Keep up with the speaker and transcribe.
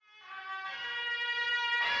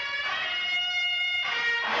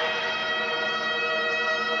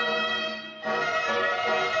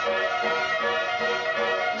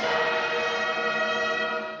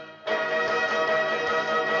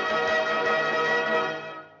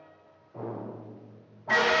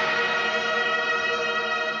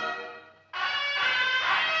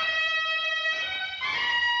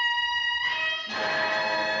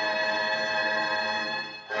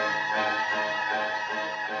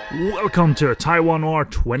Welcome to Taiwan War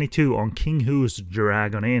 22 on King Hu's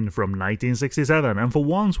Dragon Inn from 1967, and for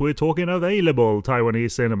once we're talking available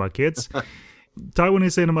Taiwanese cinema, kids.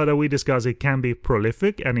 Taiwanese cinema that we discuss, it can be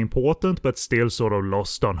prolific and important, but still sort of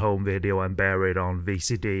lost on home video and buried on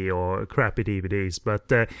VCD or crappy DVDs.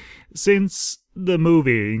 But since the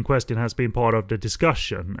movie in question has been part of the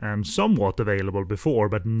discussion and somewhat available before,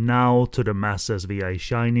 but now to the masses via a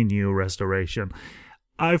shiny new restoration,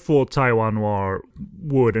 I thought Taiwan War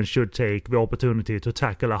would and should take the opportunity to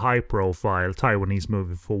tackle a high-profile Taiwanese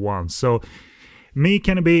movie for once. So, me,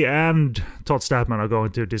 Kenny B, and Todd Statman are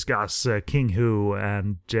going to discuss King Hu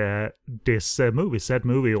and this movie, said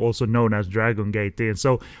movie, also known as Dragon Gate Inn.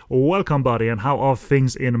 So, welcome, buddy, and how are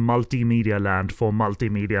things in multimedia land for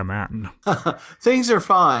Multimedia Man? Things are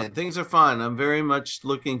fine. Things are fine. I'm very much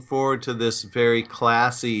looking forward to this very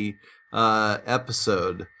classy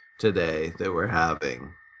episode today that we're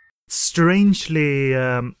having. Strangely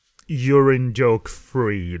urine joke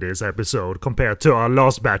free this episode compared to our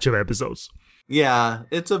last batch of episodes. Yeah,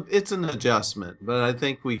 it's an adjustment, but I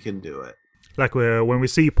think we can do it. Like when we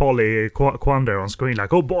see Polly Quander on screen,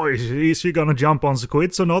 like, oh boy, is she gonna jump on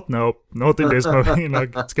squids or not? No, not in this movie.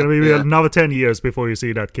 Like, it's gonna be another 10 years before you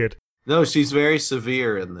see that kid. No, she's very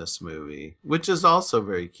severe in this movie, which is also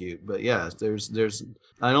very cute. But yeah, there's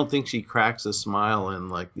I don't think she cracks a smile in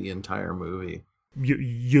like the entire movie.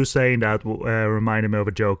 You saying that reminded me of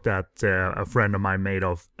a joke that a friend of mine made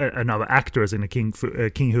of another actress in the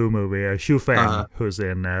King Hu movie, Xu Feng, who's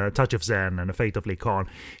in Touch of Zen and The Fate of Li Kang.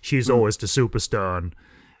 She's always the super stern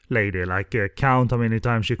lady, like count how many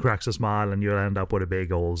times she cracks a smile and you'll end up with a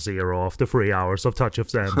big old 0 after 3 hours of Touch of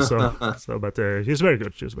Zen. But she's very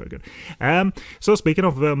good. So speaking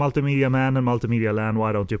of Multimedia Man and Multimedia Land,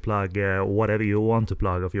 why don't you plug whatever you want to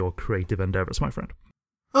plug of your creative endeavors, my friend?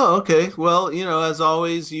 Oh, okay. Well, as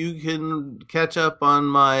always, you can catch up on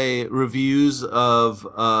my reviews of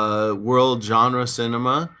world genre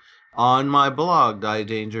cinema on my blog, Die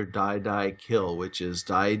Danger, Die Die Kill, which is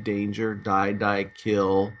Die Danger, Die Die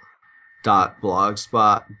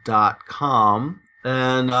Kill.blogspot.com.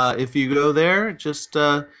 And if you go there, just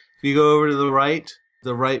if you go over to the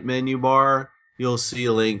right menu bar, you'll see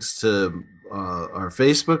links to our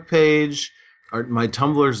Facebook page. My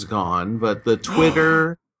Tumblr's gone, but the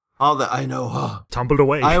Twitter, all that, I know. Tumbled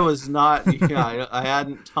away. I was not, I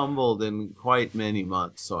hadn't tumbled in quite many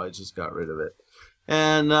months, so I just got rid of it.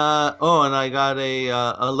 And and I got a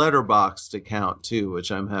Letterboxd account too, which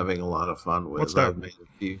I'm having a lot of fun with. What's that? I've made a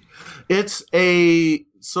few. It's a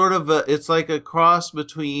sort of it's like a cross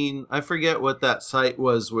between, I forget what that site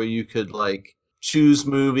was where you could like choose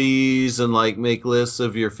movies and like make lists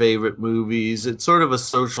of your favorite movies. It's sort of a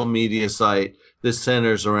social media site that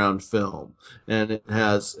centers around film, and it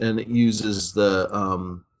uses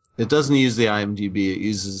the it doesn't use the IMDb, it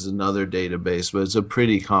uses another database, but it's a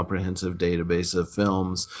pretty comprehensive database of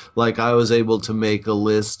films. Like I was able to make a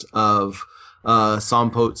list of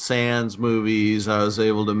Sompo Sands movies. I was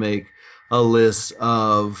able to make a list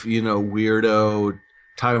of, weirdo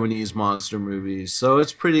Taiwanese monster movies. So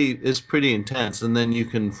it's pretty intense. And then you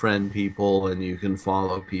can friend people and you can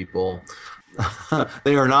follow people.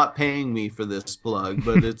 They are not paying me for this plug,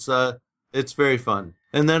 but it's very fun.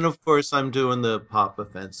 And then, of course, I'm doing the Pop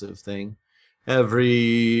Offensive thing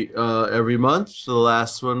every month. The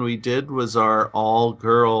last one we did was our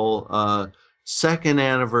all-girl second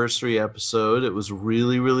anniversary episode. It was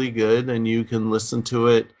really, really good, and you can listen to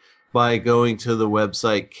it by going to the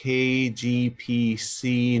website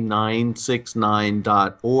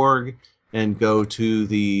kgpc969.org and go to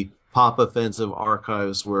the Pop Offensive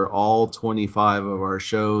archives, where all 25 of our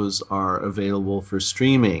shows are available for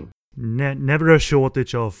streaming. Never a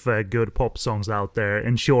shortage of good pop songs out there,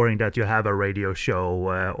 ensuring that you have a radio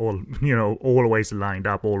show always lined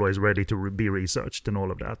up, always ready to be researched and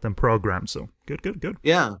all of that, and programmed. So good.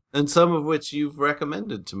 Yeah, and some of which you've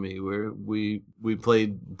recommended to me, where we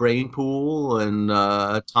played Brain Pool and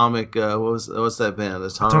Atomic. What's that band?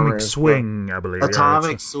 Atomic Swing, I believe.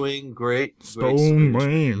 Atomic Swing, great. Stone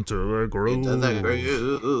me into a groove. Into the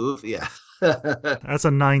groove, yeah. That's a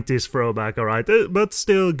 90s throwback, all right, but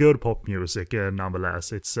still good pop music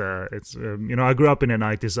nonetheless. It's I grew up in the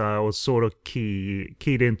 90s. I was sort of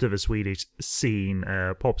keyed into the Swedish scene,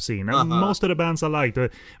 pop scene, and most of the bands I liked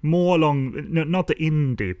more along, not the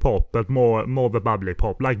indie pop, but more the bubbly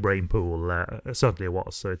pop, like Brain Pool certainly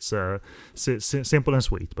was. So it's simple and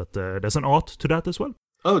sweet, but there's an art to that as well.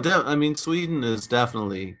 Oh, Sweden is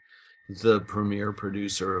definitely the premier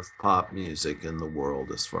producer of pop music in the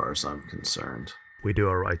world, as far as I'm concerned. We do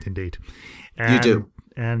all right, indeed. You do.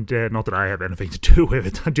 And not that I have anything to do with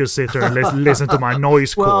it. I just sit there and listen to my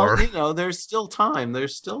noise core. Well, there's still time.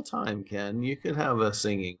 There's still time, Ken. You could have a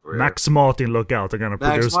singing career. Max Martin, look out. They're going to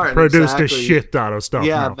produce exactly. the shit out of stuff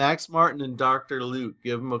now. Max Martin and Dr. Luke,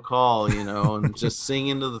 give them a call, and just sing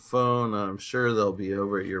into the phone. I'm sure they'll be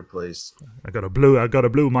over at your place. I got a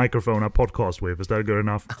blue microphone I podcast with. Is that good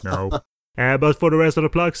enough? No. But for the rest of the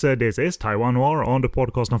plugs, this is Taiwan Noir on the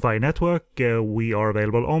Podcast on Fire network. We are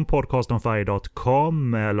available on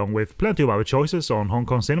podcastonfire.com, along with plenty of other choices on Hong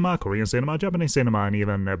Kong cinema, Korean cinema, Japanese cinema, and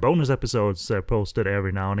even bonus episodes posted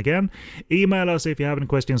every now and again. Email us if you have any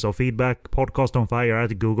questions or feedback,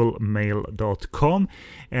 podcastonfire@googlemail.com.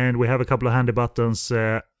 And we have a couple of handy buttons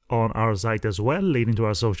on our site as well, leading to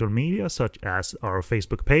our social media, such as our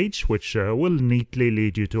Facebook page, which will neatly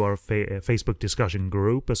lead you to our Facebook discussion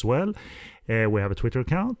group as well. We have a Twitter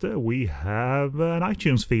account. We have an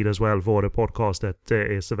iTunes feed as well for the podcast that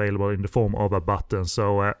is available in the form of a button.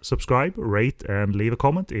 So subscribe, rate, and leave a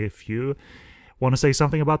comment if you want to say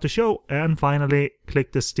something about the show. And finally,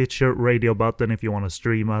 click the Stitcher radio button if you want to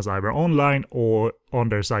stream us either online or on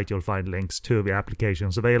their site. You'll find links to the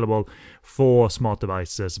applications available for smart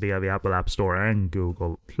devices via the Apple App Store and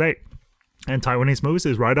Google Play. And Taiwanese movies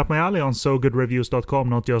is right up my alley on sogoodreviews.com,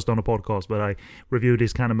 not just on a podcast, but I review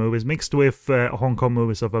these kind of movies mixed with Hong Kong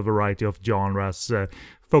movies of a variety of genres,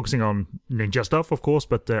 focusing on ninja stuff, of course,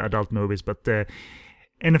 but adult movies, but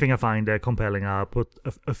anything I find compelling, I'll put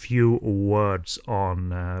a few words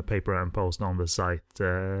on paper and post on the site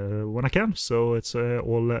when I can. So it's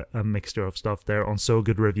all a mixture of stuff there on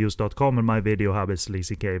sogoodreviews.com, and my video hub is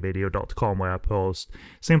leckvideo.com, where I post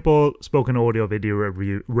simple spoken audio video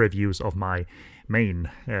reviews of my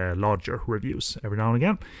main larger reviews every now and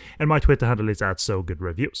again. And my Twitter handle is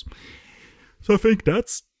 @sogoodreviews. So I think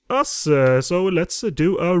that's us. So let's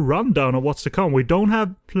do a rundown of what's to come. We don't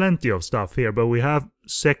have plenty of stuff here, but we have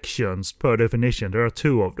sections per definition. There are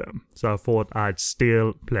 2 of them. So I thought I'd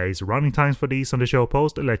still place running times for these on the show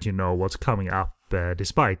post and let you know what's coming up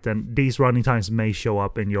despite. And these running times may show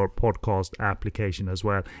up in your podcast application as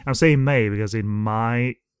well. I'm saying may because in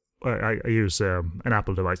my I use an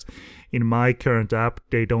Apple device. In my current app,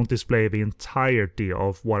 they don't display the entirety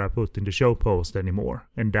of what I put in the show post anymore.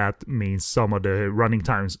 And that means some of the running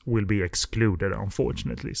times will be excluded,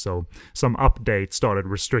 unfortunately. So some updates started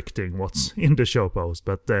restricting what's in the show post.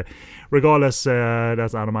 But regardless,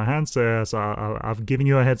 that's out of my hands. So I've given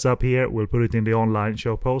you a heads up here. We'll put it in the online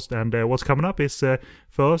show post. And what's coming up is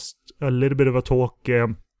first a little bit of a talk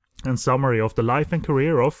and summary of the life and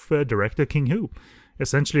career of director King Hu.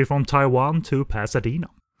 Essentially from Taiwan to Pasadena.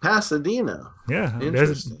 Pasadena? Yeah,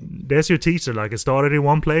 there's your teaser. Like, it started in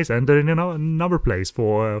one place, ended in another place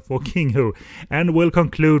for King Hu. And we'll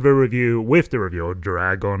conclude the review with the review of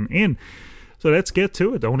Dragon Inn. So let's get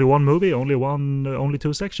to it. Only one movie, only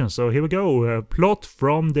 2 sections. So here we go. Plot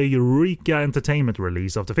from the Eureka Entertainment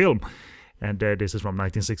release of the film. And this is from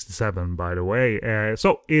 1967, by the way.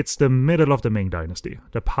 So it's the middle of the Ming Dynasty.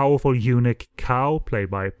 The powerful eunuch Cao, played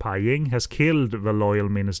by Pai Ying, has killed the loyal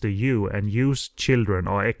minister Yu, and Yu's children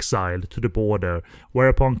are exiled to the border,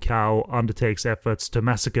 whereupon Cao undertakes efforts to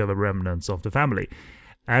massacre the remnants of the family.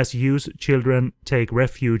 As Yu's children take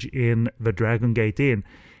refuge in the Dragon Gate Inn,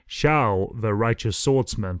 Xiao, the righteous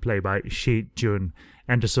swordsman, played by Shi Jun,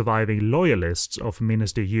 and the surviving loyalists of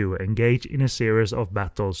Minister Yu engage in a series of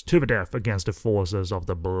battles to the death against the forces of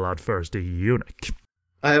the bloodthirsty eunuch.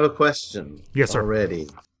 I have a question. Yes, sir. Already.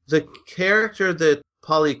 The character that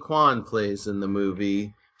Polly Kwan plays in the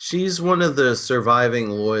movie, she's one of the surviving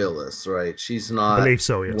loyalists, right? She's not I believe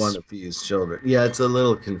so, yes. One of Yu's children. Yeah, it's a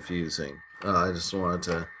little confusing. I just wanted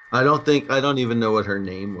to... I don't even know what her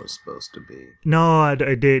name was supposed to be. No,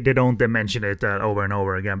 they don't mention it over and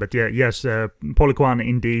over again. But yeah, yes, Polly Kwan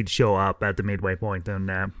indeed show up at the midway point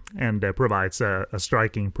and provides a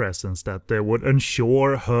striking presence that would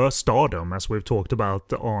ensure her stardom, as we've talked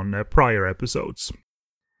about on prior episodes.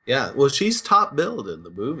 Yeah, well, she's top billed in the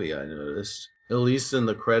movie, I noticed, at least in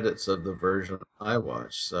the credits of the version I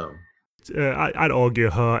watched. So I'd argue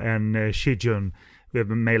her and Shi Jun, the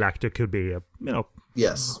male actor, could be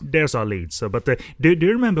yes, there's our lead. So, but do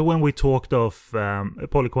you remember when we talked of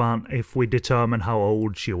Polly Kwan, if we determine how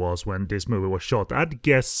old she was when this movie was shot? I'd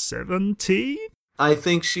guess 17. I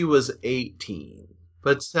think she was 18,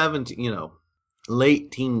 but 17,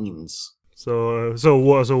 late teens. So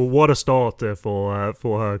what a start for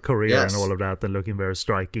her career. Yes. And all of that, and looking very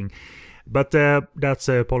striking. But that's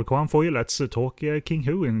Paul Kwan for you. Let's talk King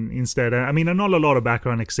Hu instead. I mean, not a lot of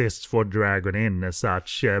background exists for Dragon Inn as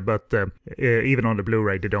such, but even on the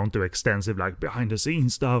Blu-ray, they don't do extensive like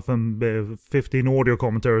behind-the-scenes stuff and 15 audio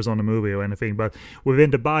commentaries on the movie or anything. But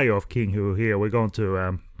within the bio of King Hu here, we're going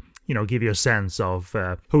to give you a sense of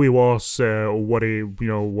who he was, what he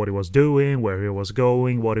was doing, where he was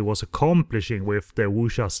going, what he was accomplishing with the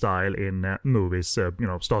wuxia style in movies.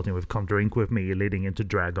 Starting with Come Drink With Me, leading into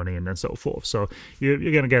Dragon Inn, and so forth. So you're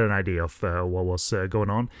gonna get an idea of what was going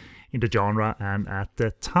on in the genre and at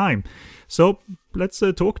the time. So let's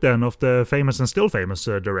talk then of the famous and still famous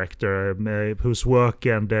director whose work,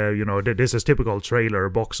 and this is typical trailer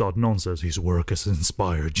box art nonsense. His work has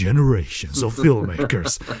inspired generations of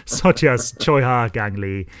filmmakers such as Choi Hak, Ang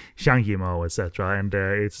Lee, Zhang Yimou, etc. And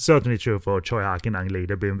it's certainly true for Choi Hak and Ang Lee.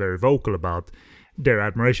 They've been very vocal about their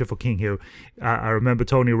admiration for King Hu. I remember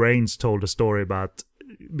Tony Raines told a story about,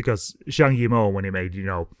 because Zhang Yimou, when he made,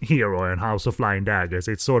 Hero and House of Flying Daggers,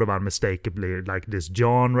 it's sort of unmistakably like this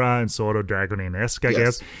genre and sort of Dragon Inn-esque, I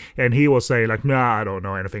guess. And he was saying like, nah, I don't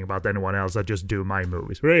know anything about anyone else. I just do my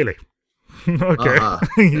movies. Really? Okay.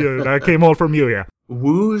 That came all from you, yeah.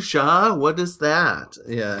 Wuxia? What is that?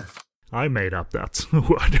 Yeah. I made up that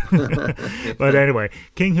word. But anyway,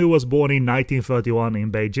 King Hu was born in 1931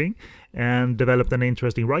 in Beijing and developed an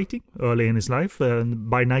interest in writing early in his life. By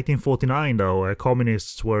 1949, though,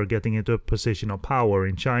 communists were getting into a position of power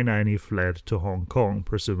in China, and he fled to Hong Kong,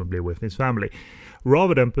 presumably with his family.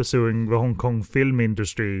 Rather than pursuing the Hong Kong film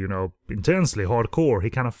industry, intensely, hardcore, he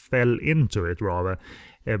kind of fell into it rather.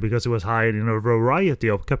 Because he was hired in a variety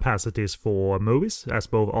of capacities for movies, as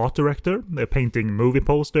both art director, painting movie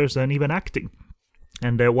posters, and even acting.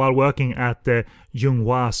 And while working at the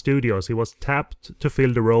Yunhua Studios, he was tapped to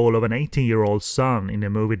fill the role of an 18-year-old son in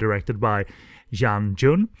a movie directed by Yan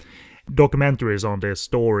Jun. Documentaries on this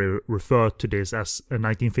story refer to this as a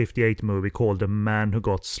 1958 movie called The Man Who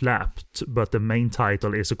Got Slapped, but the main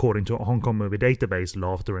title is, according to a Hong Kong movie database,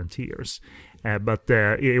 Laughter and Tears. But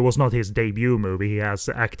it was not his debut movie. He has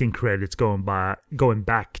acting credits going back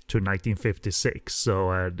to 1956.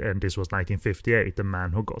 So and this was 1958, The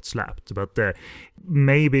Man Who Got Slapped. But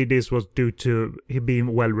maybe this was due to him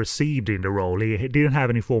being well received in the role. He didn't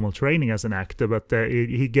have any formal training as an actor, but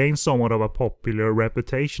he gained somewhat of a popular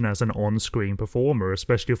reputation as an on-screen performer,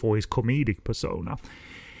 especially for his comedic persona.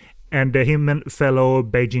 And him and fellow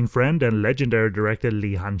Beijing friend and legendary director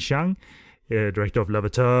Li Hanxiang, director of Love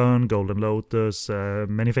Eternal, Golden Lotus,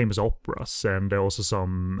 many famous operas, and also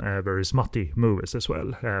some very smutty movies as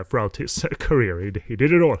well throughout his career. He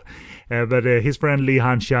did it all. But his friend Li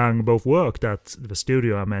Hanxiang both worked at the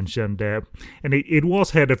studio I mentioned, and it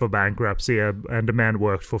was headed for bankruptcy, and the man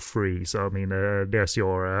worked for free. So I mean, there's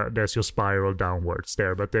your spiral downwards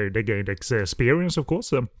there. But they gained experience, of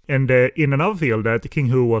course. And in another field that King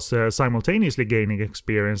Hu was simultaneously gaining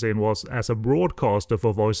experience in was as a broadcaster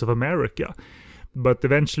for Voice of America. But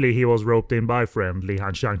eventually he was roped in by friend Li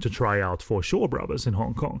Hanxiang to try out for Shaw Brothers in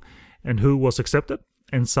Hong Kong, and Hu was accepted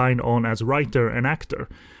and signed on as writer and actor,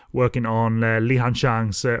 working on Li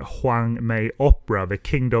Hanxiang's Huang Mei opera The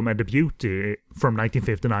Kingdom and the Beauty from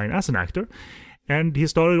 1959 as an actor. And he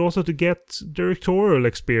started also to get directorial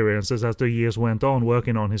experiences as the years went on,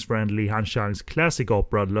 working on his friend Li Hanxiang's classic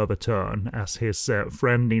opera Love Eternal, as his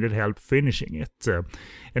friend needed help finishing it.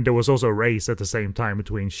 And there was also a race at the same time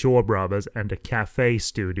between Shaw Brothers and the Cafe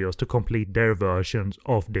Studios to complete their versions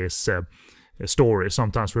of this story,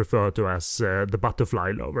 sometimes referred to as the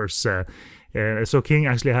Butterfly Lovers. So King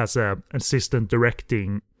actually has an assistant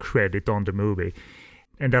directing credit on the movie.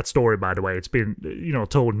 And that story, by the way, it's been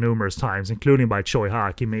told numerous times, including by Choi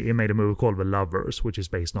Hak. He made a movie called The Lovers, which is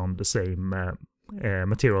based on the same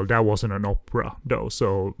material. That wasn't an opera, though,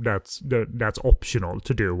 so that's optional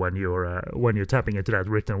to do when you're tapping into that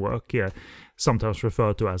written work. Yeah, sometimes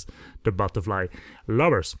referred to as the Butterfly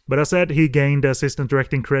Lovers. But as I said, he gained assistant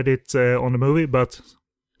directing credit on the movie, but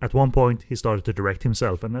at one point he started to direct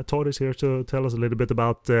himself. And Todd is here to tell us a little bit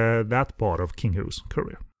about that part of King Hu's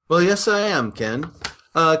career. Well, yes, I am, Ken.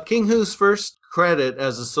 King Hu's first credit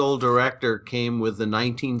as a sole director came with the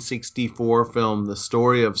 1964 film The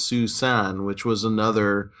Story of Susan, which was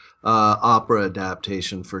another opera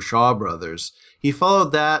adaptation for Shaw Brothers. He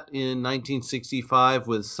followed that in 1965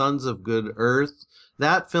 with Sons of Good Earth.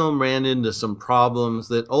 That film ran into some problems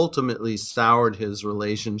that ultimately soured his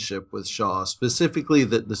relationship with Shaw, specifically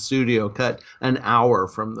that the studio cut an hour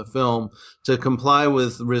from the film to comply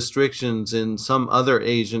with restrictions in some other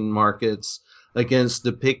Asian markets against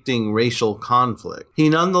depicting racial conflict. He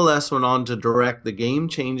nonetheless went on to direct the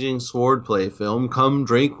game-changing swordplay film Come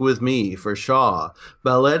Drink With Me for Shaw.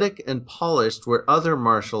 Balletic and polished where other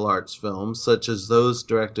martial arts films, such as those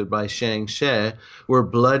directed by Shang She, were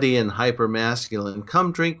bloody and hyper-masculine,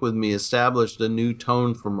 Come Drink With Me established a new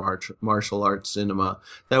tone for martial arts cinema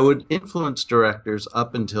that would influence directors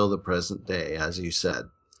up until the present day, as you said.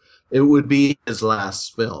 It would be his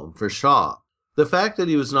last film for Shaw. The fact that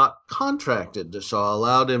he was not contracted to Shaw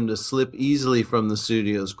allowed him to slip easily from the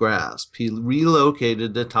studio's grasp. He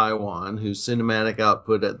relocated to Taiwan, whose cinematic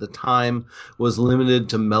output at the time was limited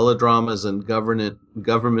to melodramas and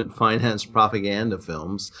government-financed propaganda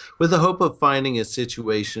films, with the hope of finding a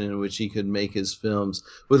situation in which he could make his films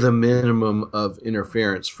with a minimum of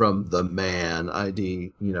interference from the man,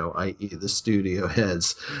 i.e. the studio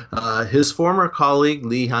heads. His former colleague,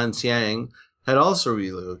 Li Hanxiang, had also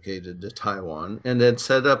relocated to Taiwan and had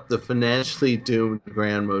set up the financially doomed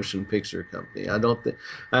Grand Motion Picture Company.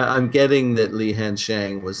 I'm getting that Li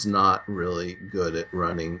Hanxiang was not really good at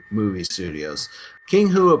running movie studios. King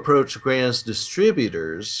Hu approached Grant's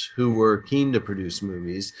distributors, who were keen to produce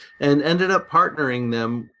movies, and ended up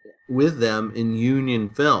partnering with them in Union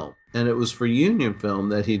Film. And it was for Union Film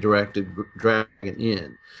that he directed Dragon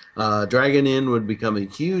Inn. Dragon Inn would become a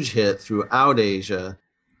huge hit throughout Asia,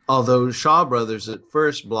 although Shaw Brothers at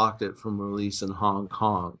first blocked it from release in Hong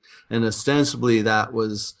Kong, and ostensibly that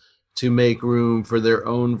was to make room for their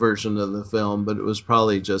own version of the film, but it was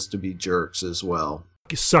probably just to be jerks as well.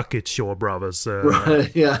 Suck it, Shaw Brothers.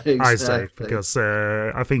 Right, yeah, exactly. I say, because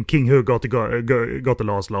I think King Hu got the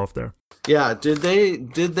last laugh there. Yeah, did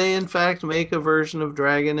they in fact make a version of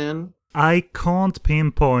Dragon Inn? I can't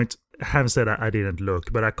pinpoint. Having said I didn't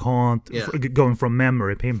look, but I can't, going from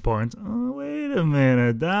memory, pinpoint, oh, wait a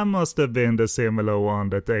minute, that must have been the similar one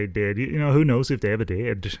that they did. Who knows if they ever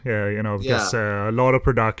did, because a lot of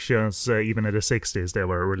productions, even in the 60s, they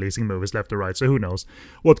were releasing movies left and right, so who knows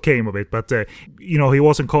what came of it. But, he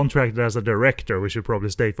wasn't contracted as a director, we should probably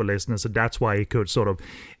state for listeners, so that's why he could sort of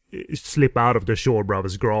slip out of the Shaw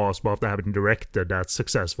Brothers' grasp after having directed that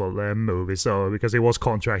successful movie. So because he was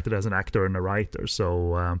contracted as an actor and a writer,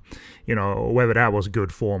 so whether that was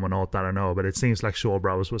good form or not, I don't know. But it seems like Shaw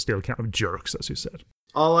Brothers were still kind of jerks, as you said.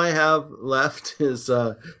 All I have left is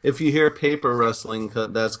if you hear paper rustling,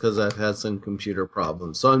 that's because I've had some computer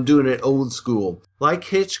problems. So I'm doing it old school. Like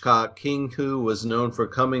Hitchcock, King Hu was known for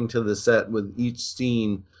coming to the set with each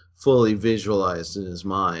scene fully visualized in his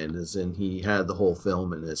mind, as in he had the whole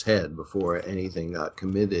film in his head before anything got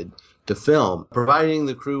committed to film, providing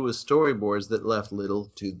the crew with storyboards that left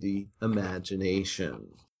little to the imagination.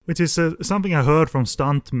 Which is something I heard from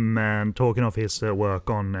Stuntman talking of his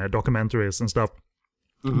work on documentaries and stuff,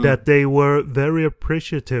 that they were very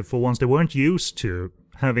appreciative for once they weren't used to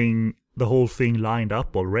having the whole thing lined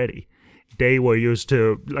up already. They were used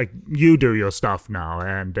to, like, you do your stuff now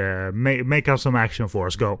and make up some action for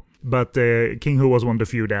us, go. But King Hu was one of the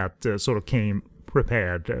few that sort of came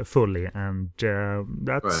prepared fully, and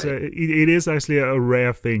that's right. It is actually a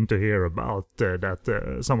rare thing to hear about,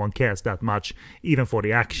 that someone cares that much, even for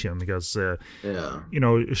the action, because schlocky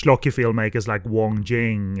filmmakers like Wong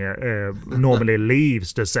Jing normally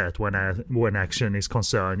leaves the set when action is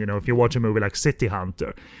concerned. If you watch a movie like City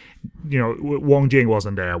Hunter, Wong Jing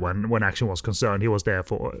wasn't there when action was concerned. He was there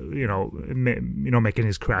for making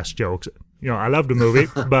his crass jokes. I love the movie,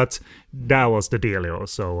 but that was the deal.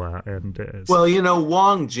 So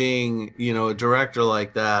Wong Jing, a director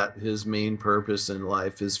like that, his main purpose in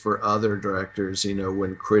life is for other directors.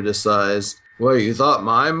 When criticized, well, you thought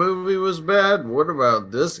my movie was bad? What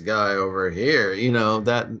about this guy over here?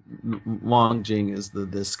 That Wong Jing is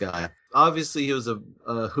this guy. Obviously, he was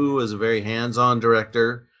Hu was a very hands-on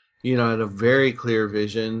director. Had a very clear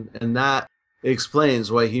vision, and that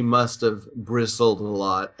explains why he must have bristled a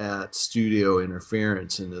lot at studio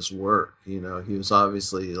interference in his work. He was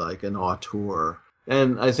obviously like an auteur.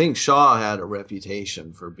 And I think Shaw had a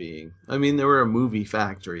reputation for being, they were a movie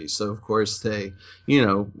factory, so of course they,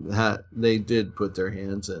 they did put their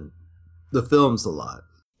hands in the films a lot.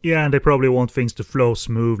 Yeah, and they probably want things to flow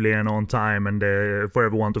smoothly and on time, and for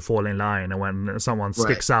everyone to fall in line. And when someone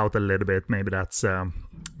sticks out a little bit, maybe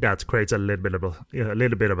that creates a little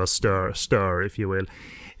bit of a stir, if you will.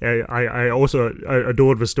 I also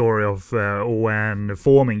adored the story of when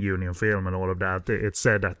forming Union Film and all of that. It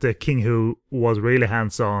said that King Hu was really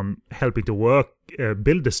hands-on, helping to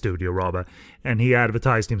build the studio rather, and he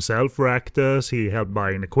advertised himself for actors. He helped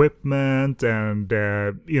buying equipment, and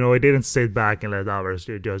he didn't sit back and let others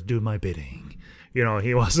just do my bidding.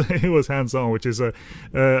 He was hands-on, which is a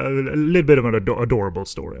little bit of an adorable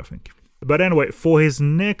story, I think. But anyway, for his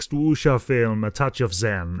next wuxia film, A Touch of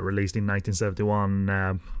Zen, released in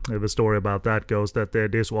 1971, the story about that goes that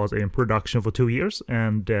this was in production for 2 years,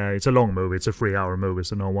 and it's a long movie, it's a 3-hour movie,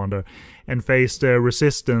 so no wonder, and faced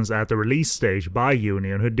resistance at the release stage by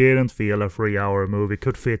Union, who didn't feel a 3-hour movie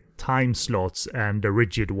could fit time slots and the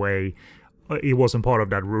rigid way. It wasn't part of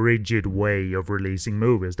that rigid way of releasing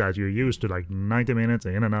movies that you're used to, like 90 minutes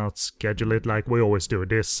in and out, schedule it like we always do.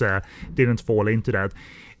 This didn't fall into that.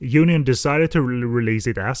 Union decided to release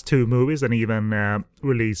it as 2 movies and even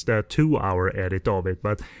released a 2-hour edit of it,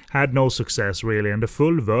 but had no success really, and the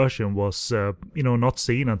full version was not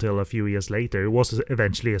seen until a few years later. It was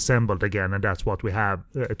eventually assembled again, and that's what we have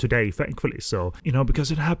today, thankfully. So,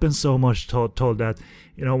 because it happens so much, told that,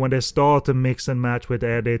 when they start to mix and match with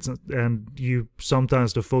edits, and you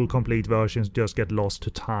sometimes the full complete versions just get lost to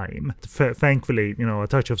time. Thankfully, A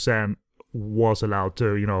Touch of Zen was allowed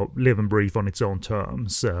to, live and breathe on its own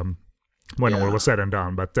terms when all was said and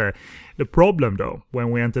done. But the problem, though,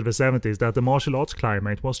 when we entered the 70s, that the martial arts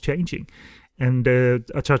climate was changing. And A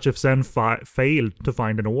Touch of Zen failed to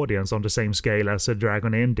find an audience on the same scale as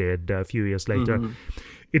Dragon Inn did a few years later. Mm-hmm.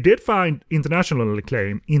 It did find international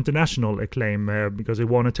acclaim because it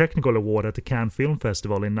won a technical award at the Cannes Film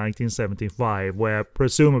Festival in 1975, where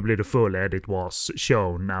presumably the full edit was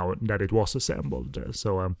shown now that it was assembled.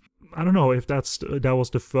 So I don't know if that was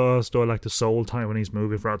the first or like the sole Taiwanese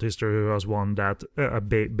movie throughout history who has won that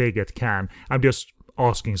big at Cannes. I'm just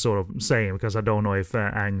asking, sort of saying, because I don't know if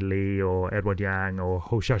Ang Lee or Edward Yang or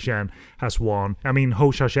Ho Xiaxian has won. I mean,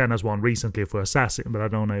 Ho Xiaxian has won recently for Assassin, but I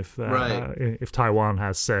don't know if Taiwan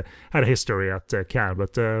has had a history at Cannes.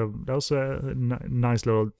 But that was a nice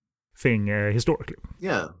little thing historically.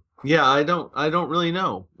 Yeah. I don't really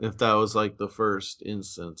know if that was like the first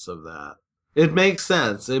instance of that. It makes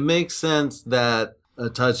sense. It makes sense that A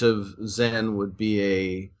Touch of Zen would be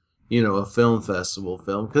a film festival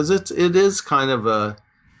film, because it is kind of an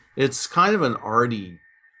arty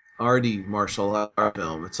martial art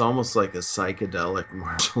film. It's almost like a psychedelic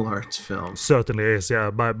martial arts film. Certainly is,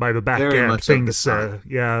 yeah. By the back end, things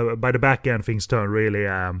by the back end things turn really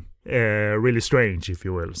really strange, if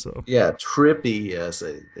you will. So trippy, as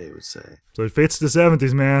they would say. So it fits the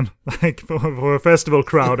 70s, man. Like for a festival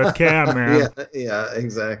crowd at Cannes, man. yeah,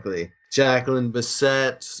 exactly. Jacqueline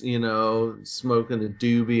Bisset, smoking a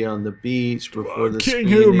doobie on the beach before the King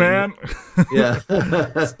screening. Hu, man. Yeah.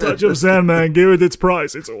 Touch of Zen, man. Give it its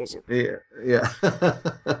price. It's awesome. Yeah.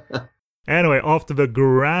 Anyway, after the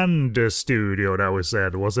grand studio that we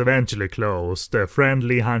said was eventually closed, friend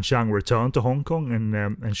Li Hanxiang returned to Hong Kong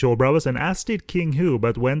and Shaw Brothers, and as did King Hu,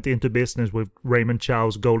 but went into business with Raymond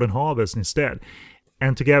Chow's Golden Harvest instead.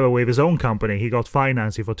 And together with his own company, he got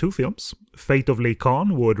financing for 2 films. Fate of Li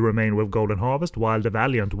Khan would remain with Golden Harvest, while the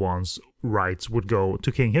Valiant Ones rights would go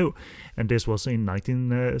to King Hu. And this was in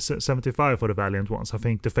 1975 for the Valiant Ones. I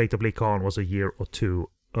think the Fate of Li Khan was a year or 2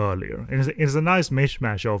 earlier. And it's a nice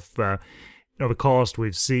mishmash of the cast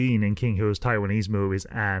we've seen in King Hu's Taiwanese movies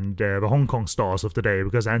and the Hong Kong stars of the day,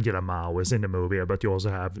 because Angela Mao is in the movie, but you also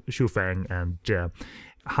have Xu Feng and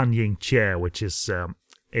Han Ying-che, which is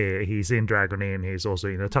he's in Dragon Inn. He's also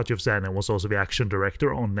in A Touch of Zen and was also the action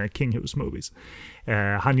director on King Hu's movies.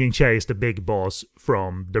 Han Ying-che is the big boss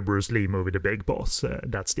from the Bruce Lee movie The Big Boss.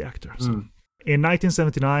 That's the actor. So. In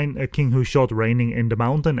 1979, King Hu shot Raining in the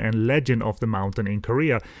Mountain and Legend of the Mountain in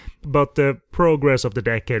Korea, but the progress of the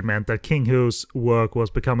decade meant that King Hu's work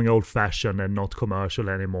was becoming old-fashioned and not commercial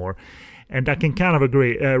anymore. And I can kind of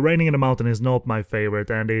agree. Raining in the Mountain is not my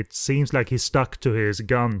favorite, and it seems like he stuck to his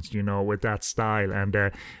guns, with that style. And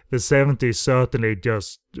the 70s certainly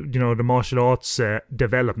just, the martial arts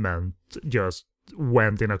development just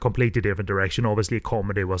went in a completely different direction. Obviously,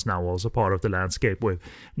 comedy was now also part of the landscape with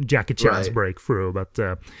Jackie Chan's breakthrough. But,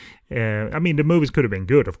 I mean, the movies could have been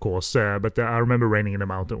good, of course. But I remember Raining in the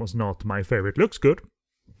Mountain was not my favorite. Looks good,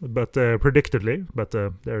 but predictably. But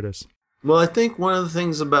there it is. Well, I think one of the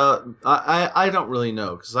things about I don't really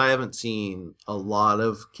know, because I haven't seen a lot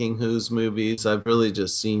of King Hu's movies. I've really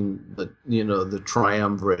just seen the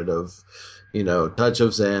triumvirate of Touch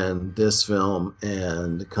of Zen, this film,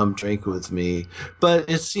 and Come Drink With Me. But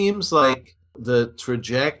it seems like one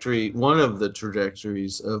of the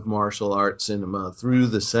trajectories of martial arts cinema through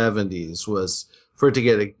the 70s was for it to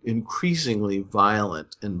get increasingly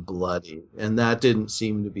violent and bloody. And that didn't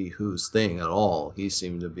seem to be Hu's thing at all. He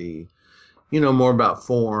seemed to be more about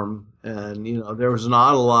form, and there was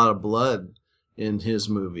not a lot of blood in his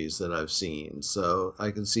movies that I've seen, so I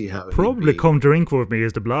can see how Probably Come Drink With Me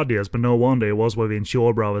is the bloodiest, but no wonder it was within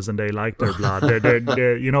Shaw Brothers and they liked their blood.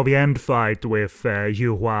 The end fight with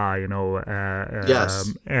Yu Hua,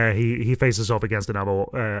 yes, he faces off against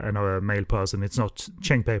another male person. It's not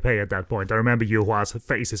Cheng Pei Pei at that point. I remember Yu Hua's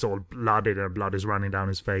face is all blooded and blood is running down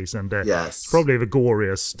his face, and yes, it's probably the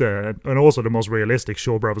goriest and also the most realistic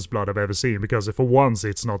Shaw Brothers blood I've ever seen, because for once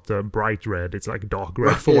it's not bright red, it's like dark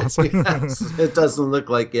red for once. Yes. It doesn't look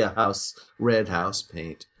like red house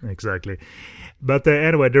paint. Exactly. But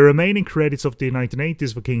anyway, the remaining credits of the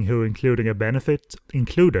 1980s for King Hu included a benefit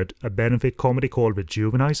comedy called The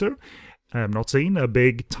Juvenizer. I have not seen a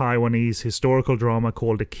big Taiwanese historical drama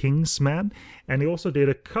called The King's Man, and he also did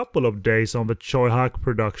a couple of days on the Choi Hak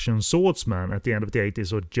production Swordsman at the end of the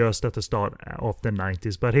 80s or just at the start of the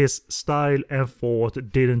 90s, but his style and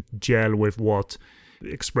thought didn't gel with what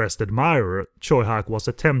expressed admirer Choi Hak was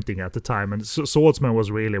attempting at the time, and Swordsman was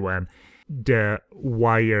really when the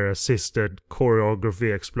wire-assisted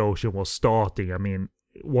choreography explosion was starting. I mean,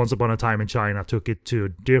 Once Upon a Time in China took it to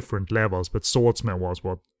different levels, but Swordsman was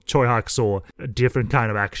what Choi Hak saw a different kind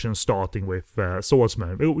of action starting with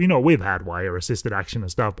Swordsman. We've had wire-assisted action and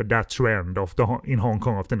stuff, but that trend in Hong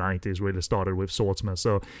Kong of the 90s really started with Swordsman.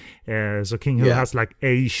 So King Hu has like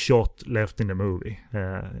a shot left in the movie,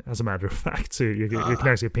 as a matter of fact. So you can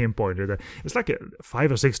actually pinpoint it. It's like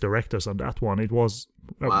 5 or 6 directors on that one. It was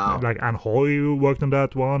like An Hoi who worked on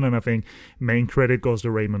that one, and I think main credit goes to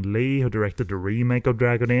Raymond Lee, who directed the remake of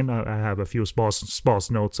Dragon Inn. I have a few sparse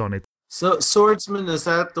notes on it. So Swordsman, is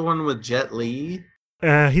that the one with Jet Li?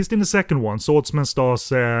 He's in the second one. Swordsman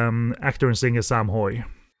stars actor and singer Sam Hoi.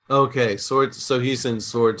 Okay, so he's in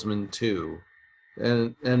Swordsman 2.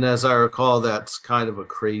 And as I recall, that's kind of a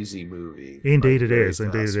crazy movie. Indeed it is.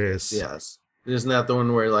 Yes. Isn't that the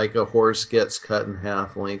one where like a horse gets cut in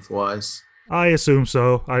half lengthwise? I assume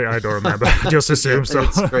so. I don't remember. I just assume so.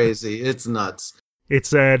 It's crazy. It's nuts.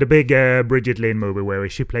 It's the big Bridget Lin movie where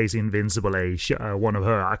she plays Invincible Age, one of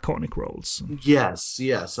her iconic roles. Yes.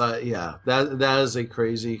 Yeah. That is a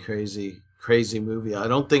crazy movie. I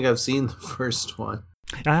don't think I've seen the first one.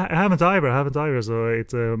 I haven't either, so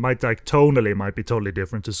it might like tonally might be totally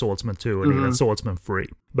different to Swordsman 2 and even Swordsman 3.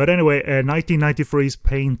 But anyway, 1993's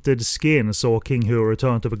Painted Skin saw King Hu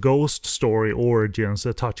return to the ghost story origins,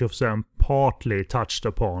 a touch of Sam partly touched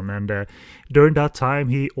upon, and during that time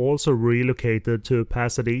he also relocated to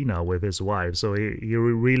Pasadena with his wife, so he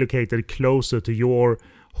relocated closer to your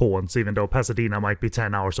haunts, even though Pasadena might be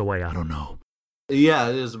 10 hours away, I don't know. Yeah,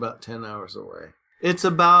 it is about 10 hours away. It's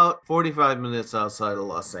about 45 minutes outside of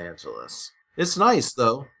Los Angeles. It's nice,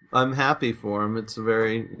 though. I'm happy for him. It's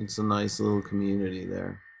a nice little community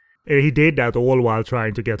there. He did that all while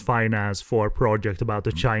trying to get finance for a project about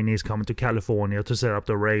the Chinese coming to California to set up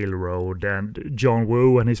the railroad, and John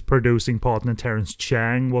Woo and his producing partner Terrence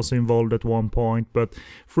Chang was involved at one point, but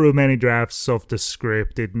through many drafts of the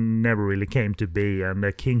script it never really came to be,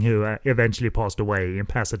 and King Hu eventually passed away in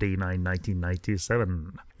Pasadena in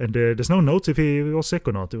 1997. And there's no notes if he was sick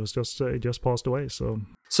or not. It was just he just passed away. So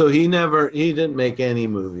he didn't make any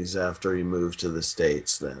movies after he moved to the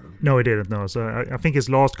States then? No, he didn't. No, so I think his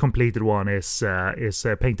last completed one is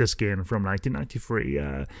Painted Skin from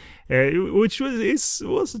 1993, which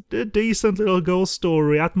was a decent little ghost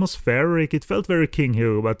story, atmospheric. It felt very King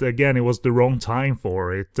Hu, but again, it was the wrong time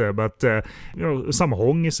for it. But Sammo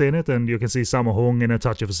Hung is in it, and you can see Sammo Hung in A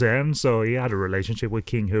Touch of Zen, so he had a relationship with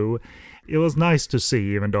King Hu. It was nice to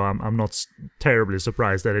see, even though I'm not terribly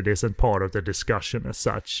surprised that it isn't part of the discussion as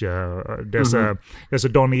such. There's a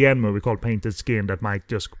Donnie Yen movie called Painted Skin that might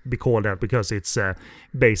just be called that because it's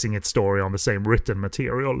basing its story on the same written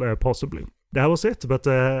material, possibly. That was it, but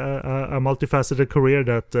a multifaceted career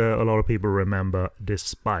that a lot of people remember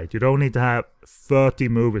despite. You don't need to have 30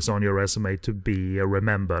 movies on your resume to be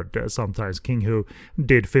remembered. Sometimes King Hu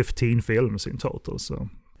did 15 films in total, so...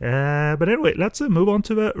 but anyway, let's move on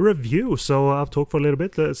to the review. So I've talked for a little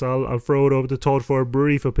bit. I'll throw it over to Todd for a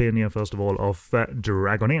brief opinion, first of all, of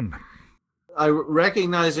Dragon Inn.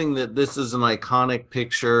 Recognizing that this is an iconic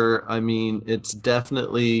picture, I mean, it's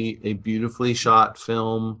definitely a beautifully shot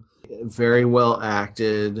film, very well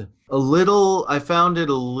acted. I found it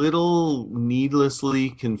a little needlessly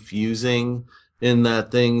confusing in that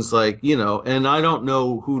things like, and I don't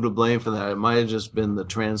know who to blame for that. It might have just been the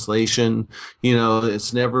translation.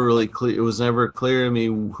 It's never really clear. It was never clear to me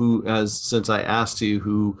since I asked you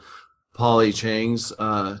who Polly Chang's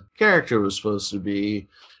character was supposed to be.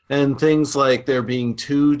 And things like there being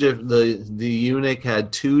two different, the eunuch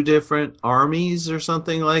had two different armies or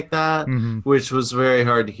something like that, which was very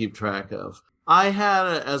hard to keep track of.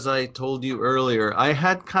 As I told you earlier, I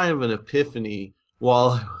had kind of an epiphany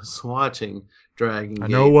while I was watching Dragon I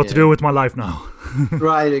Gate. know what to do with my life now.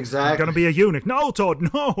 Right, I'm exactly. gonna be a eunuch. No,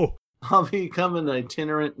 Todd, no! I'll become an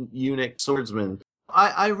itinerant eunuch swordsman.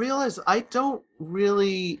 I realize I don't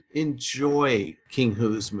really enjoy King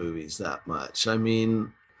Hu's movies that much. I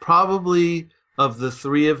mean, probably of the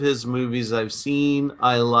three of his movies I've seen,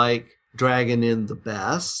 I like Dragon Inn the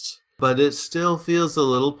best, but it still feels a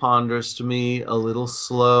little ponderous to me, a little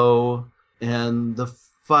slow, and the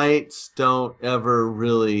fights don't ever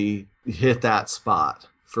really hit that spot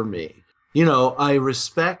for me. I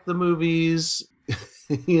respect the movies.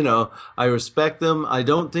 I respect them. I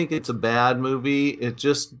don't think it's a bad movie.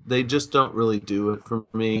 They just don't really do it for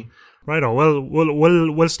me. Right on. Well,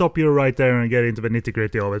 we'll stop you right there and get into the nitty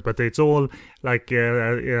gritty of it. But it's all like,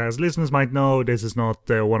 as listeners might know, this is not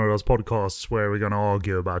one of those podcasts where we're gonna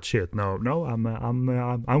argue about shit. No,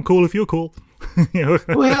 I'm cool if you're cool. Well,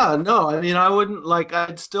 yeah, no, I mean,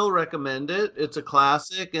 I'd still recommend it. It's a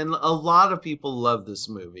classic, and a lot of people love this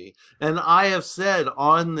movie. And I have said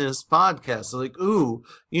on this podcast, like, ooh,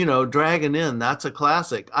 Dragon Inn, that's a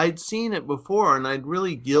classic. I'd seen it before, and I'd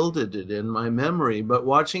really gilded it in my memory, but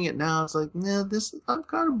watching it now, it's like, nah, I'm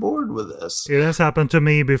kind of bored with this. It has happened to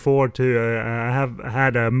me before, too. I have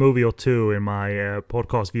had a movie or two in my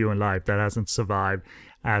podcast viewing life that hasn't survived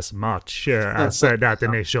as much as that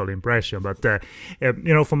initial impression. But,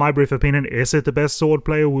 for my brief opinion, is it the best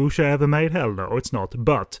swordplay wuxia ever made? Hell no, it's not.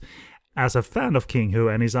 But as a fan of King Hu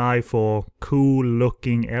and his eye for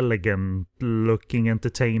cool-looking, elegant-looking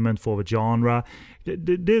entertainment for the genre,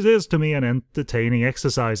 this is, to me, an entertaining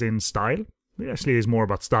exercise in style. It actually is more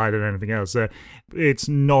about style than anything else. It's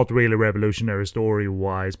not really revolutionary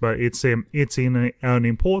story-wise, but it's an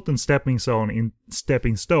important stepping stone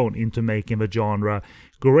into making the genre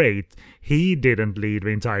great. He didn't lead the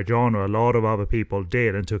entire genre. A lot of other people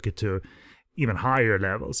did and took it to even higher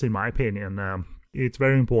levels, in my opinion. It's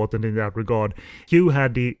very important in that regard. Hugh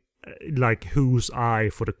had Who's eye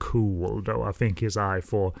for the cool, though. I think his eye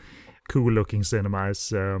for cool-looking cinema is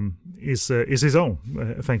his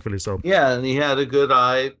own, thankfully so. Yeah, and he had a good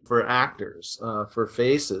eye for actors, for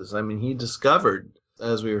faces. I mean, he discovered,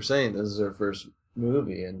 as we were saying, this is her first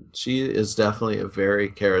movie, and she is definitely a very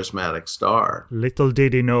charismatic star. Little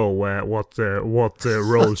did he know what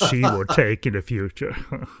role she would take in the future.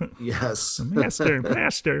 Yes. Master.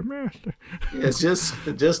 It's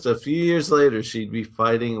just a few years later, she'd be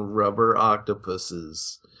fighting rubber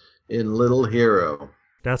octopuses in Little Hero.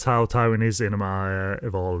 That's how Taiwanese cinema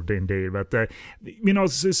evolved, indeed. But,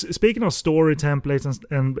 speaking of story templates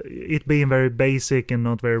and it being very basic and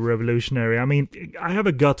not very revolutionary, I mean, I have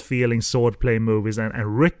a gut feeling swordplay movies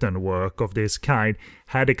and written work of this kind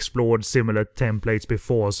had explored similar templates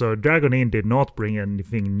before, so Dragon Inn did not bring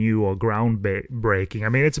anything new or groundbreaking. I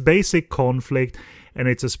mean, it's basic conflict, and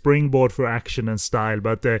it's a springboard for action and style,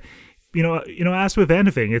 but... as with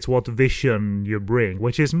anything, it's what vision you bring,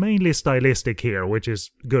 which is mainly stylistic here, which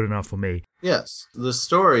is good enough for me. Yes, the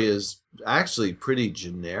story is actually pretty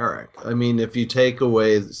generic. I mean, if you take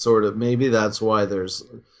away maybe that's why there's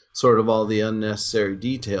sort of all the unnecessary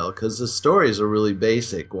detail, because the story is a really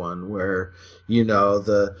basic one where,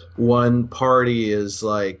 the one party is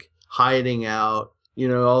like hiding out,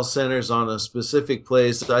 all centers on a specific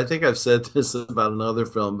place. I think I've said this about another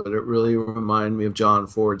film, but it really reminded me of John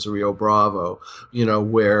Ford's Rio Bravo,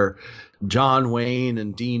 where John Wayne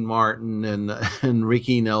and Dean Martin and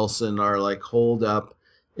Ricky Nelson are like holed up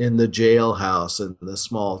in the jailhouse in the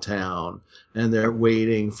small town, and they're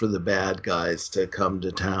waiting for the bad guys to come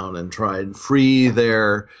to town and try and free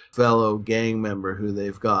their fellow gang member who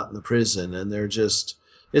they've got in the prison. And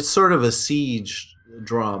it's sort of a siege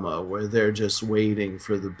drama where they're just waiting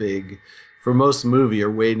for most of the movie are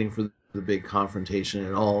waiting for the big confrontation,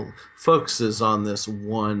 and all focuses on this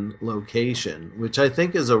one location, which I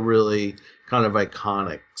think is a really kind of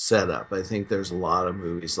iconic setup. I think there's a lot of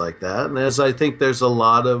movies like that, and I think there's a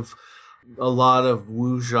lot of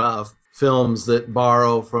wuxia films that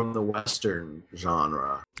borrow from the Western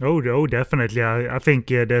genre. Oh, definitely. I think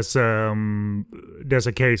there's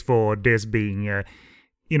a case for this being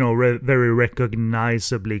very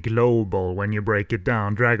recognizably global when you break it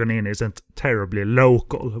down. Dragon Inn isn't terribly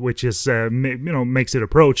local, which is makes it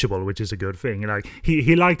approachable, which is a good thing. Like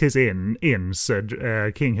he liked his inns,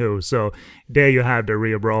 King Hu. So there you have the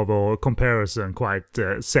Rio Bravo comparison, quite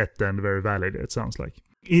set and very valid. It sounds like.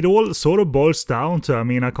 It all sort of boils down to, I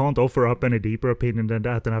mean, I can't offer up any deeper opinion than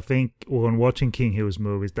that. And I think when watching King Hu's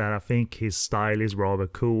movies, that I think his style is rather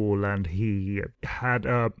cool, and he had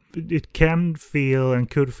it can feel and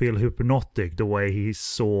could feel hypnotic the way he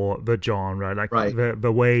saw the genre, like right.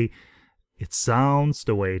 the way it sounds,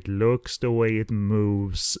 the way it looks, the way it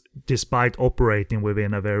moves, despite operating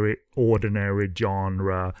within a very ordinary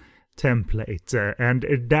genre template. And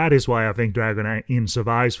that is why I think Dragon Inn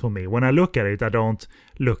survives for me. When I look at it, I don't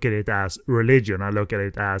look at it as religion. I look at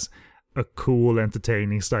it as a cool,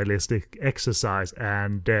 entertaining, stylistic exercise,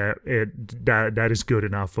 and that is good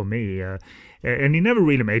enough for me. And he never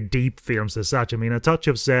really made deep films as such. I mean, A Touch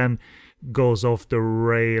of Zen goes off the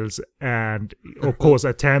rails and, of course,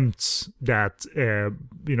 attempts that,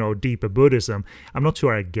 deeper Buddhism. I'm not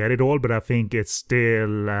sure I get it all, but I think it's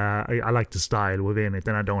still, I like the style within it,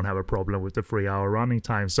 and I don't have a problem with the 3-hour running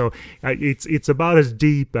time. So it's about as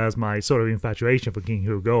deep as my sort of infatuation for King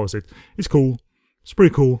Hu goes. It's cool. It's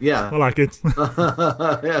pretty cool. Yeah. I like it.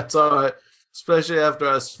 Yeah, it's all right. Especially after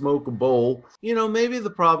I smoke a bowl. Maybe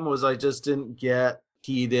the problem was I just didn't get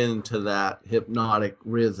keyed into that hypnotic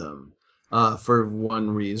rhythm for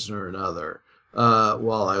one reason or another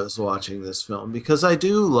while I was watching this film. Because I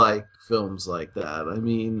do like films like that. I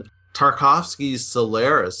mean, Tarkovsky's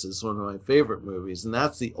Solaris is one of my favorite movies. And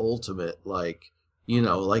that's the ultimate, like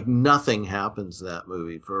nothing happens in that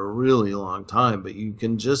movie for a really long time. But you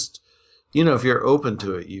can just... if you're open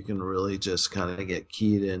to it, you can really just kind of get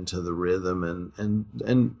keyed into the rhythm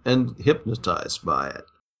and hypnotized by it.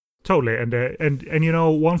 Totally, and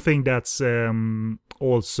one thing that's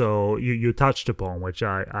also you touched upon, which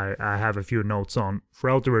I have a few notes on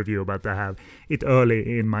throughout the review, but I have it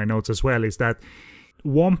early in my notes as well, is that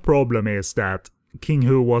one problem is that King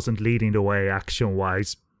Hu wasn't leading the way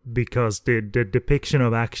action-wise, because the depiction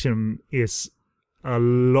of action is a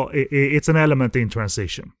lot. It's an element in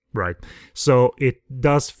transition. Right. So it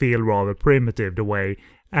does feel rather primitive the way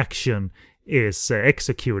action is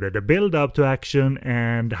executed. The build up to action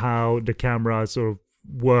and how the camera sort of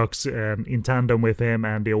works in tandem with him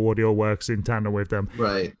and the audio works in tandem with them.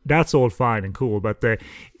 Right. That's all fine and cool, but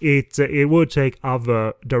it would take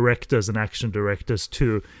other directors and action directors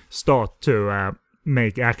to start to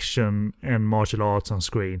make action and martial arts on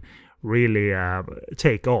screen really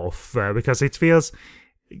take off, because it feels...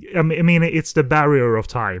 I mean, it's the barrier of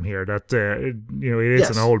time here that, it is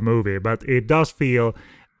Yes. an old movie, but it does feel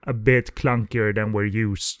a bit clunkier than we're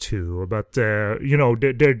used to. But, they're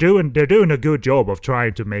doing a good job of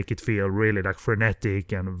trying to make it feel really like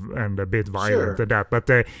frenetic and a bit violent Sure. and that. But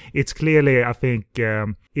it's clearly, I think,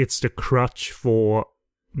 it's the crutch for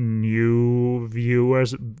new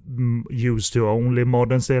viewers used to only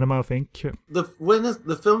modern cinema, I think. The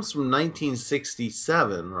film's from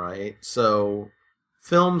 1967, right? So...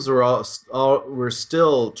 films were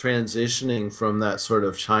still transitioning from that sort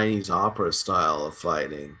of Chinese opera style of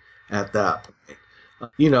fighting at that point.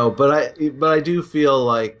 But I do feel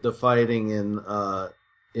like the fighting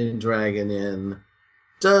in Dragon Inn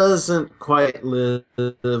doesn't quite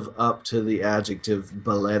live up to the adjective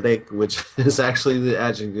balletic, which is actually the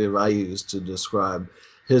adjective I use to describe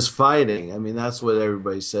his fighting. I mean, that's what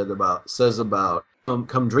everybody says about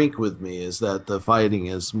Come Drink With Me, is that the fighting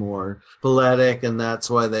is more balletic, and that's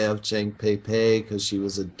why they have Cheng Pei Pei, because she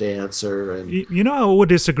was a dancer. And I would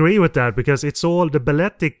disagree with that, because it's all the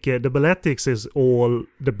balletics is all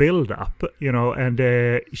the build up, and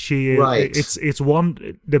she Right. it's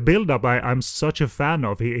one the build up I'm such a fan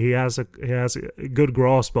of. He has a good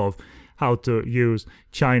grasp of how to use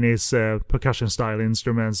Chinese percussion style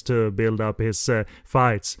instruments to build up his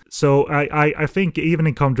fights. So I think even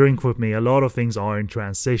in Come Drink With Me, a lot of things are in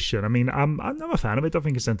transition. I mean, I'm a fan of it. I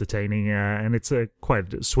think it's entertaining, and it's a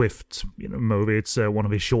quite swift movie. It's one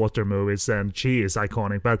of his shorter movies, and she is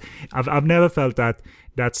iconic. But I've never felt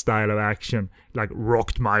that style of action like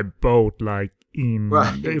rocked my boat like in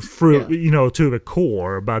through to the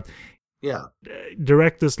core. But yeah,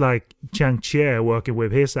 directors like Chang Chie, working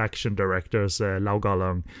with his action directors, Lau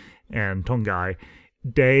Galung and Tong Gai,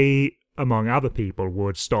 they, among other people,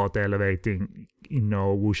 would start elevating,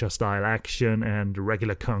 wuxia style action and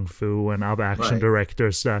regular kung fu and other action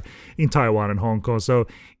directors in Taiwan and Hong Kong. So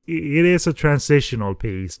it is a transitional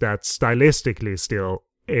piece that stylistically still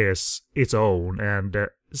is its own, and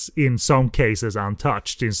in some cases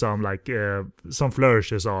untouched. In some, some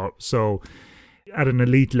flourishes are so at an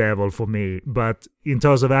elite level for me, but in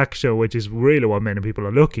terms of action, which is really what many people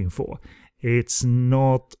are looking for, it's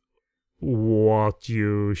not what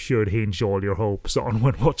you should hinge all your hopes on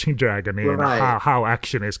when watching Dragon Inn. How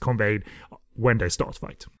action is conveyed when they start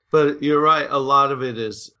fight. But you're right, a lot of it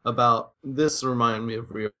is about, this reminded me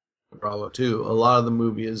of Rio Bravo too. A lot of the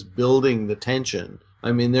movie is building the tension.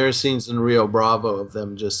 I mean, there are scenes in Rio Bravo of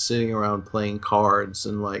them just sitting around playing cards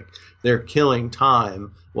and they're killing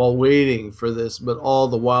time while waiting for this, but all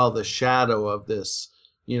the while the shadow of this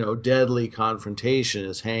deadly confrontation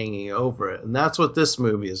is hanging over it. And that's what this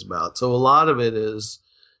movie is about. So a lot of it is,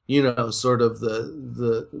 sort of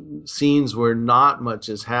the scenes where not much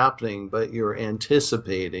is happening, but you're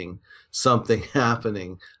anticipating something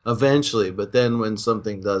happening eventually. But then when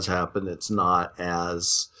something does happen, it's not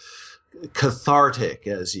as cathartic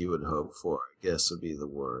as you would hope for, I guess would be the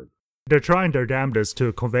word. They're trying their damnedest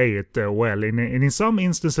to convey it well. And in some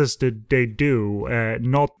instances, they do.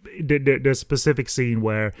 Not the specific scene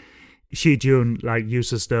where Shi Jun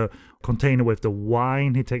uses the container with the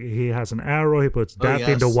wine. He has an arrow. He puts that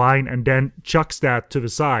in the wine and then chucks that to the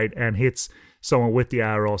side and hits someone with the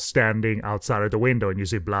arrow standing outside of the window, and you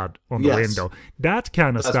see blood on the window. That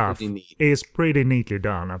kind of stuff is pretty neatly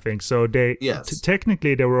done, I think. So they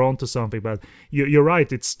technically they were onto something, but you're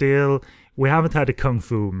right. It's still, we haven't had a kung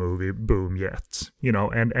fu movie boom yet,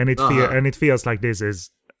 and it feels like this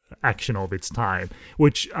is action of its time,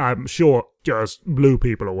 which I'm sure just blew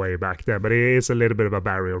people away back then, but it is a little bit of a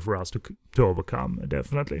barrier for us to overcome,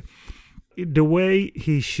 definitely. The way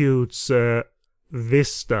he shoots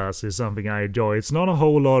vistas is something I enjoy. It's not a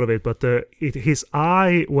whole lot of it, but his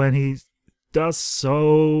eye, when he does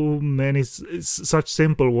so many such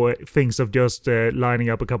simple things of just lining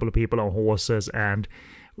up a couple of people on horses and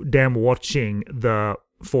them watching the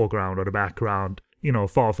foreground or the background,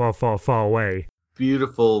 far away.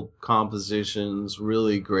 Beautiful compositions,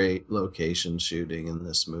 really great location shooting in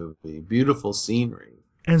this movie, beautiful scenery.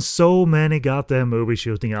 And so many goddamn movie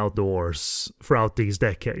shooting outdoors throughout these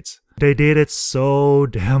decades. They did it so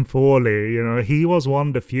damn poorly. He was one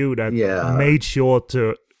of the few that made sure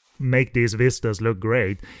to make these vistas look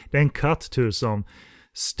great. Then cut to some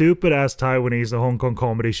stupid-ass Taiwanese or Hong Kong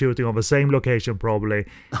comedy shooting on the same location probably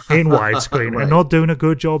in widescreen and not doing a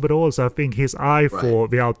good job at all. So I think his eye for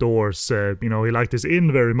the outdoors, he liked his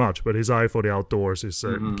in very much, but his eye for the outdoors is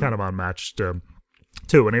kind of unmatched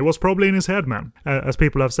too. And it was probably in his head, man. As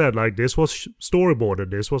people have said, this was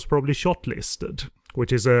storyboarded, this was probably shot listed,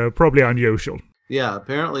 which is probably unusual. Yeah,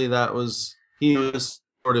 apparently he was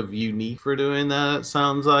sort of unique for doing that, it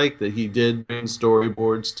sounds like, that he did bring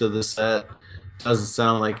storyboards to the set. Doesn't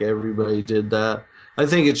sound like everybody did that. I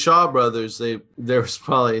think at Shaw Brothers, there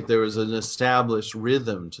was an established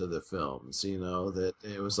rhythm to the films, that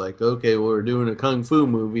it was like, okay, well, we're doing a kung fu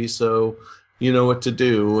movie, so you know what to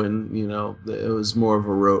do, and it was more of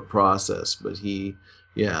a rote process. But he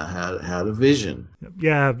had a vision.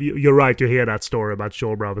 Yeah, you're right. You hear that story about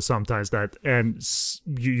Shaw Brothers sometimes, and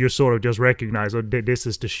you sort of just recognize, this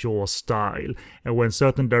is the Shaw style. And when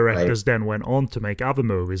certain directors then went on to make other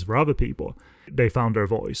movies for other people, they found their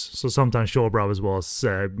voice. So sometimes Shaw Brothers was,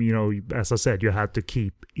 as I said, you had to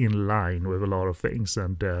keep in line with a lot of things.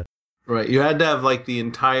 And right, you had to have the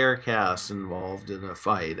entire cast involved in a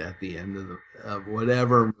fight at the end of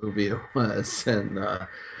whatever movie it was. And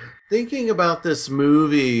thinking about this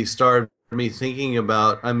movie started me thinking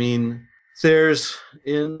about, there's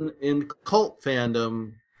in cult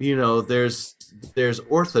fandom, there's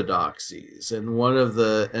orthodoxies, and one of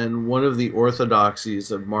the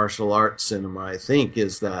orthodoxies of martial arts cinema, I think,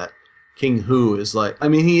 is that King Hu is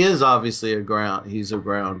he is obviously he's a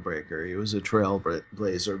groundbreaker. He was a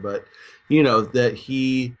trailblazer, but that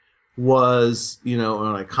he was an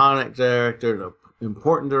iconic director, an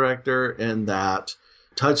important director, and that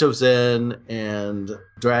Touch of Zen and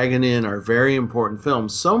Dragon Inn are very important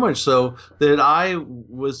films. So much so that I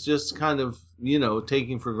was just kind of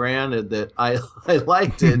taking for granted that I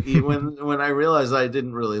liked it, even when I realized I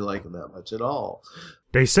didn't really like it that much at all.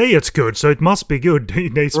 They say it's good, so it must be good.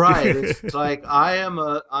 Right. It's like I am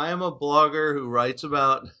a blogger who writes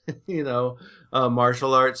about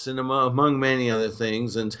martial arts cinema, among many other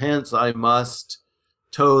things, and hence I must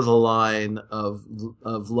toe the line of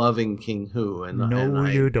loving King Hu.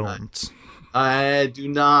 You don't. I do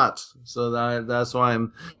not. So that's why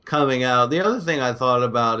I'm coming out. The other thing I thought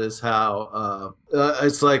about is how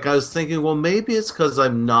it's like I was thinking, well, maybe it's because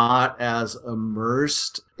I'm not as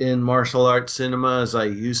immersed in martial arts cinema as I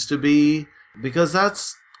used to be, because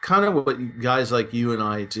that's kind of what guys like you and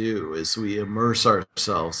I do, is we immerse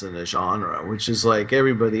ourselves in a genre, which is like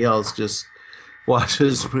everybody else just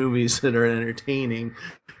watches movies that are entertaining,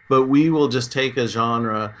 but we will just take a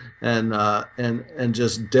genre and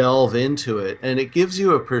just delve into it, and it gives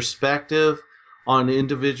you a perspective on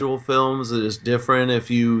individual films that is different if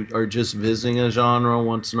you are just visiting a genre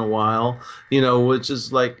once in a while, which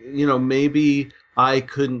is like, maybe I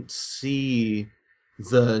couldn't see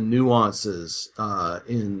the nuances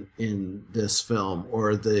in this film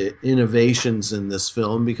or the innovations in this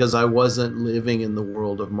film because I wasn't living in the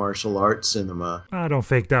world of martial arts cinema. I don't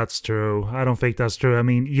think that's true. I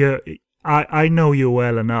mean, I know you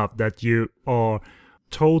well enough that you are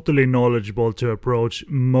totally knowledgeable to approach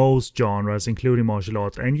most genres, including martial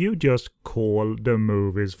arts, and you just call the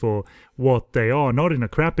movies for what they are, not in a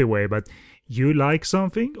crappy way, but you like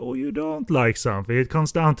something or you don't like something. It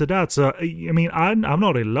comes down to that. So I mean, I'm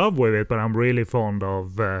not in love with it, but I'm really fond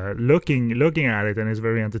of looking at it, and it's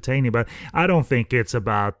very entertaining. But I don't think it's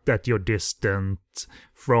about that you're distant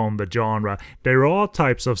from the genre. There are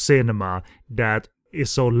types of cinema that is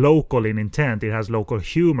so local in intent. It has local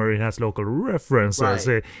humor, it has local references,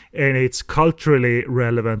 Right. And it's culturally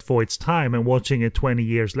relevant for its time. And watching it 20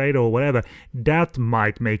 years later or whatever, that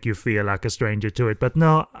might make you feel like a stranger to it. But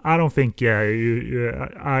no, I don't think.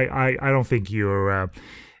 I don't think you're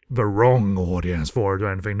the wrong audience for it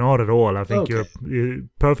or anything. Not at all. I think Okay. you're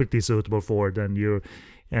perfectly suitable for it, and you.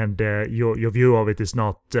 And your view of it is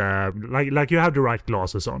not like you have the right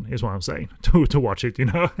glasses on, is what I'm saying, to watch it, you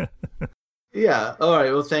know. Yeah. All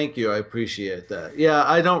right. Well, thank you. I appreciate that. Yeah,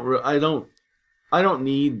 I don't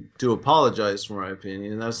need to apologize for my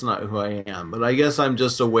opinion. That's not who I am. But I guess I'm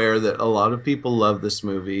just aware that a lot of people love this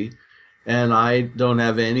movie, and I don't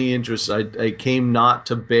have any interest. I came not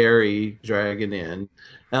to bury Dragon Inn,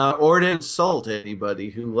 or to insult anybody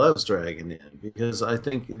who loves Dragon Inn, because I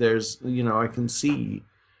think there's, I can see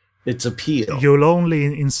its appeal. You'll only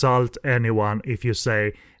insult anyone if you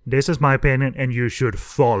say, this is my opinion and you should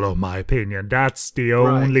follow my opinion. That's the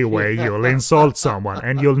only way you'll insult someone,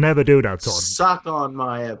 and you'll never do that, Todd. Suck on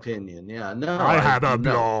my opinion. Yeah, no. I have a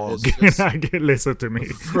no, blog. it's just- Listen to me.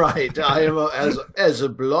 right. I am as a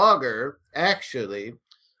blogger, actually,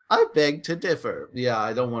 I beg to differ. Yeah,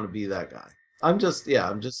 I don't want to be that guy. I'm just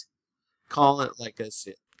calling it like I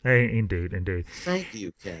see it. Hey, indeed. Thank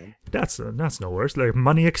you, Ken. That's no worse. Like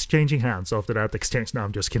money exchanging hands after that exchange. No,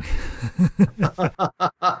 I'm just kidding.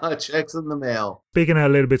 Checks in the mail. Speaking a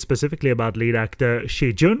little bit specifically about lead actor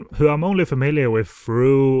Shi Jun, who I'm only familiar with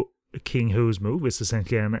through King Hu's movies,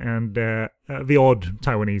 essentially, and the odd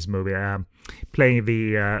Taiwanese movie, playing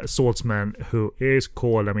the swordsman who is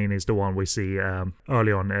called, is the one we see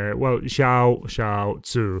early on, Xiao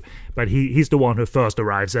Tzu, but he's the one who first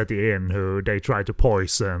arrives at the inn, who they try to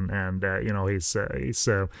poison, and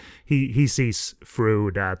he sees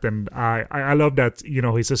through that, and I love that,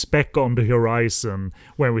 he's a speck on the horizon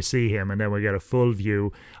when we see him, and then we get a full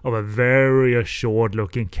view of a very assured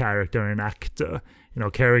looking character and actor,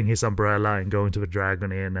 carrying his umbrella and going to the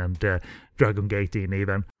Dragon Inn and Dragon Gate Inn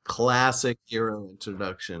even. Classic hero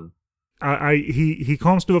introduction. He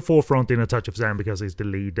comes to the forefront in A Touch of Zen because he's the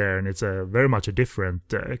lead there, and it's very much a different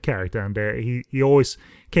character, and he always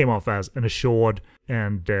came off as an assured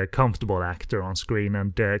and comfortable actor on screen,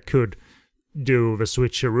 and could do the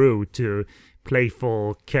switcheroo to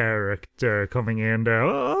playful character coming in there.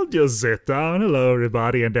 Oh, I'll just sit down, hello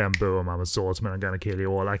everybody, and then boom, I'm a swordsman, I'm gonna kill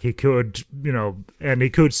you all. Like he could, and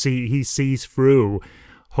he sees through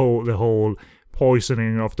the whole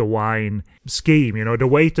poisoning of the wine scheme. The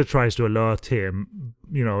waiter tries to alert him,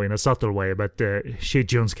 in a subtle way, but Shi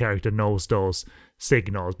Jun's character knows those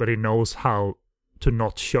signals, but he knows how to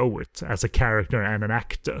not show it as a character and an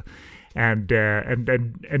actor. And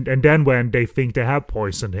then when they think they have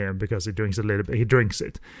poisoned him because he drinks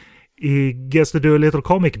it, he gets to do a little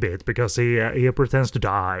comic bit because he pretends to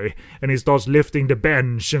die, and he starts lifting the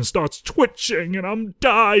bench and starts twitching, and I'm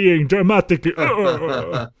dying dramatically.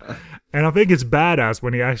 And I think it's badass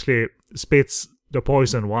when he actually spits the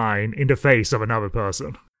poison wine in the face of another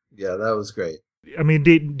person. Yeah, that was great.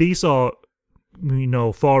 These are,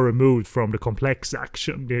 far removed from the complex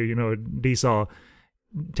action. These are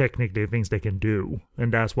technically things they can do,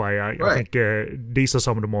 and that's why I think these are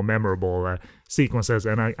some of the more memorable sequences,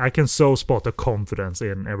 and I can so spot the confidence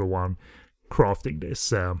in everyone crafting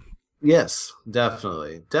this. Yes,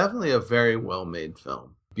 definitely a very well made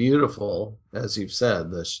film. Beautiful, as you've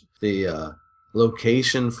said, the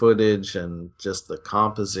location footage and just the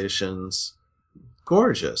compositions,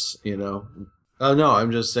 gorgeous. Oh no,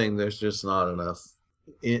 I'm just saying there's just not enough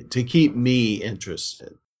to keep me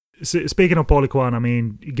interested. Speaking of Polly Kwan,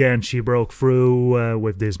 again, she broke through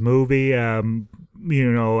with this movie, as an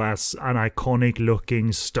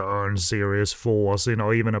iconic-looking, stern, serious force,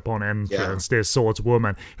 even upon entrance, this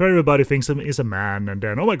swordswoman, who everybody thinks is a man, and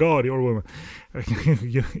then, oh my god, you're a woman.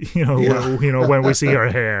 When we see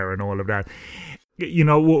her hair and all of that.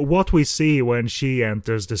 What we see when she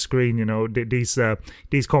enters the screen,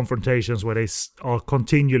 these confrontations where they are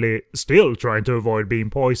continually still trying to avoid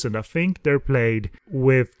being poisoned, I think they're played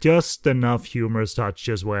with just enough humorous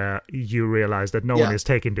touches where you realize that no one is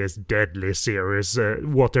taking this deadly serious,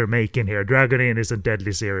 what they're making here. Dragon Inn is a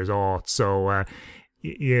deadly serious art, so I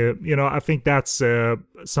think that's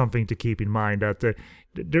something to keep in mind, that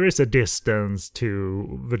there is a distance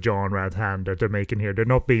to the genre at hand that they're making here. They're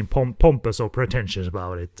not being pompous or pretentious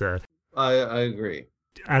about it. I agree.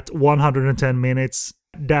 At 110 minutes,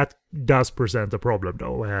 that does present a problem,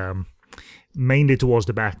 though. Mainly towards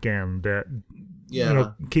the back end.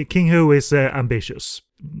 King Hu is ambitious.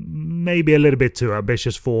 Maybe a little bit too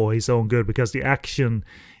ambitious for his own good, because the action...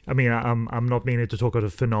 I mean, I'm not meaning to talk about the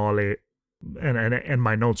finale and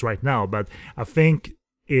my notes right now, but I think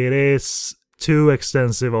it is too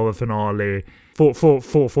extensive of a finale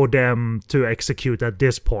for them to execute at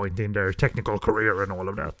this point in their technical career and all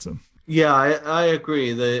of that. So. Yeah, I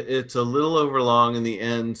agree that it's a little overlong, and the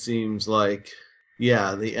end seems like,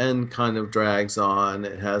 the end kind of drags on.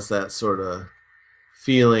 It has that sort of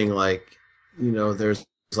feeling like, there's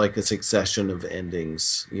like a succession of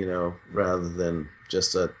endings, rather than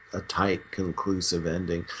just a tight, conclusive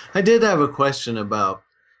ending. I did have a question about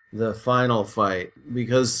the final fight,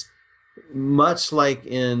 because much like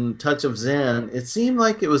in Touch of Zen, it seemed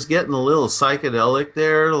like it was getting a little psychedelic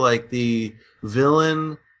there. Like the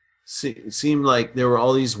villain seemed like there were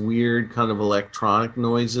all these weird kind of electronic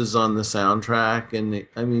noises on the soundtrack. And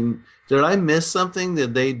I mean, did I miss something?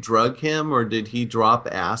 Did they drug him, or did he drop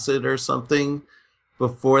acid or something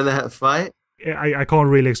before that fight? I can't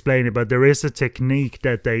really explain it, but there is a technique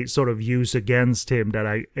that they sort of use against him that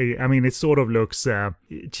I mean, it sort of looks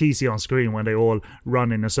cheesy on screen when they all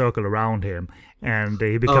run in a circle around him, and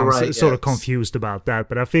he becomes sort of confused about that.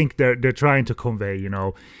 But I think they're trying to convey,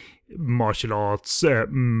 martial arts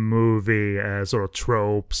movie sort of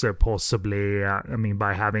tropes, possibly. I mean,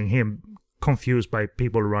 by having him confused by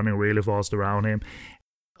people running really fast around him.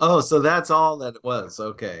 Oh, so that's all that it was.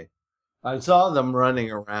 Okay. I saw them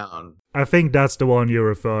running around. I think that's the one you're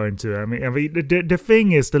referring to. I mean the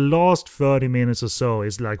thing is, the last 30 minutes or so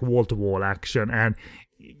is like wall-to-wall action, and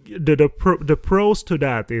the pros to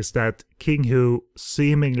that is that King Hu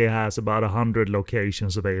seemingly has about 100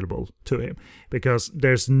 locations available to him, because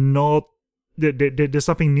there's something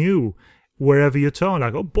new wherever you turn.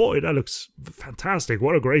 Like, oh boy, that looks fantastic!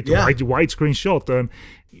 What a great widescreen shot! And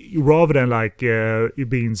rather than like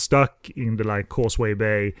being stuck in the like Causeway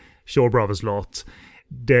Bay Shaw Brothers lot,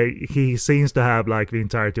 he seems to have like the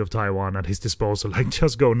entirety of Taiwan at his disposal. Like,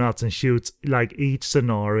 just go nuts and shoot like each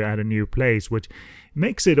scenario at a new place, which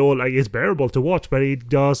makes it all like it's bearable to watch. But it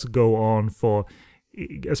does go on for,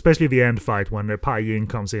 especially the end fight when the Pai Ying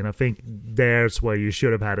comes in. I think there's where you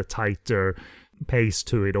should have had a tighter pace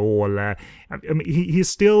to it all. I mean, he's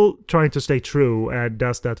still trying to stay true and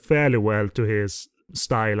does that fairly well to his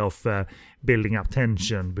style of building up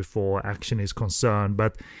tension before action is concerned,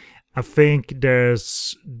 but I think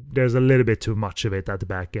there's a little bit too much of it at the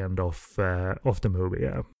back end of the movie.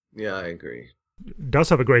 Yeah, I agree. Does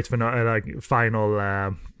have a great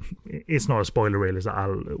final. It's not a spoiler really.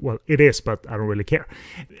 So it is, but I don't really care.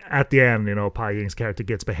 At the end, Pai Ying's character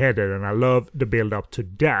gets beheaded, and I love the build up to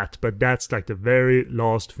that. But that's like the very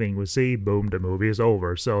last thing we see. Boom, the movie is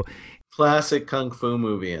over. So classic kung fu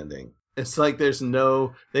movie ending. It's like they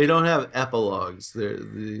don't have epilogues.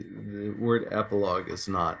 The word epilogue is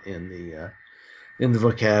not in the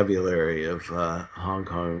vocabulary of Hong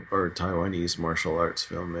Kong or Taiwanese martial arts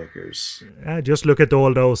filmmakers. Just look at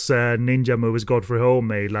all those ninja movies Godfrey Ho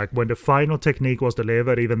made. Like when the final technique was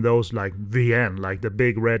delivered, even those like the end, like the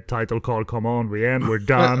big red title called "Come on, the end, we're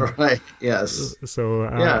done." Right. Yes. So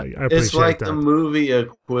I appreciate it's like that. the movie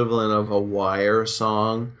equivalent of a Wire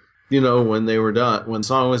song. When they were done, when the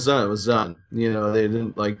song was done, it was done. They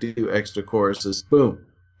didn't like do extra choruses. Boom,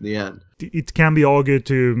 the end. It can be argued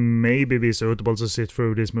to maybe be suitable to sit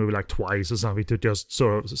through this movie like twice or something to just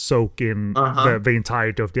sort of soak in the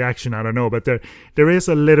entirety of the action. I don't know, but there is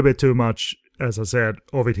a little bit too much, as I said,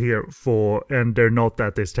 of it here and they're not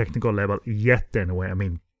at this technical level yet anyway. I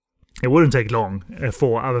mean, it wouldn't take long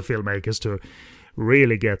for other filmmakers to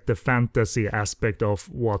really get the fantasy aspect of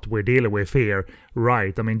what we're dealing with here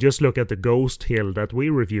right. I mean, just look at the Ghost Hill that we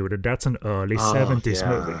reviewed. That's an early 70s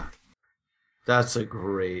movie. That's a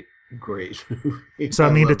great movie. So,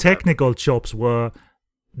 I mean, the technical chops were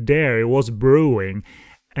there. It was brewing.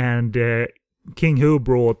 And King Hu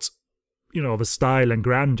brought, the style and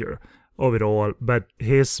grandeur of it all. But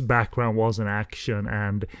his background was in action.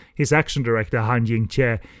 And his action director, Han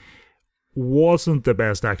Jing-che, wasn't the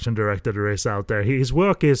best action director there is out there. His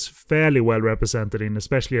work is fairly well represented in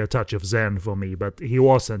especially A Touch of Zen for me, but he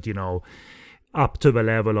wasn't, up to the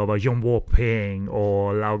level of a Yuen Woo-ping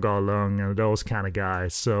or Lau Ga-leung and those kind of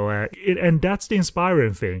guys. So, and that's the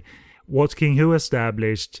inspiring thing. What King Hu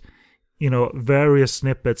established, various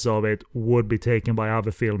snippets of it would be taken by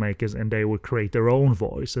other filmmakers and they would create their own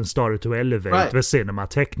voice and started to elevate the cinema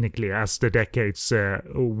technically as the decades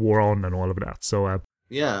wore on and all of that. So,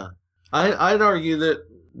 Yeah, I'd argue that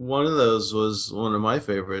one of those was one of my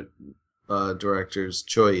favorite directors,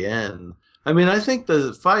 Choi Yen. I mean, I think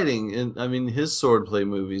the fighting, and I mean his swordplay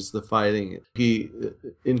movies, the fighting, he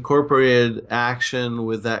incorporated action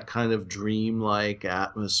with that kind of dreamlike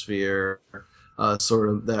atmosphere, sort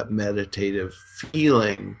of that meditative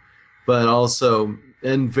feeling, but also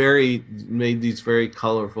and very made these very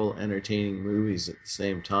colorful, entertaining movies at the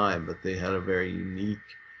same time. But they had a very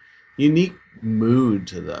unique mood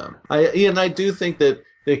to them. I do think that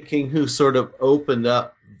King Hu sort of opened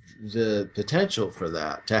up the potential for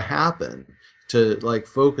that to happen, to like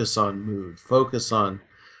focus on mood, focus on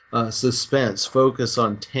suspense, focus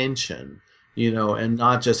on tension, and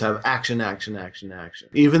not just have action, action, action, action.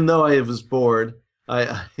 Even though I was bored,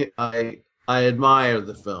 I admire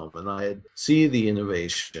the film and I see the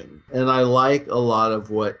innovation, and I like a lot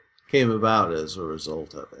of what came about as a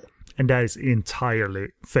result of it. And that is entirely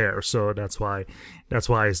fair. So that's why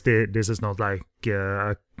this is not like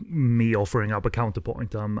me offering up a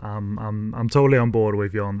counterpoint. I'm totally on board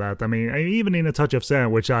with you on that. I mean, even in A Touch of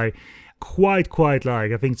Sand, which I quite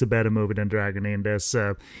like. I think it's a better movie than Dragon Inn. There's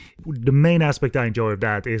the main aspect I enjoy of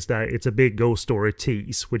that is that it's a big ghost story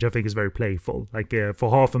tease, which I think is very playful. Like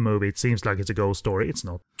for half a movie, it seems like it's a ghost story. It's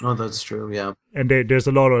not. Oh, that's true. Yeah. And there's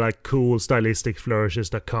a lot of like cool stylistic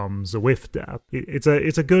flourishes that comes with that.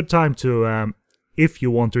 It's a good time to if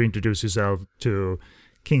you want to introduce yourself to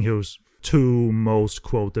King Hu's two most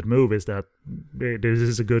quoted movies, that this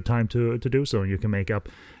is a good time to do so, and you can make up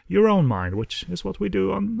your own mind, which is what we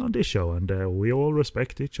do on this show, and we all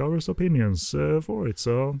respect each other's opinions for it.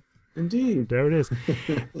 So indeed, there it is.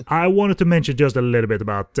 I wanted to mention just a little bit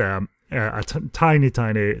about tiny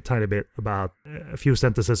bit about a few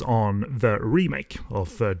sentences on the remake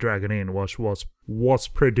of Dragon Inn, which was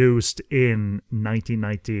produced in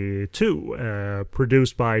 1992,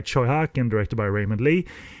 produced by Choi Hak and directed by Raymond Lee.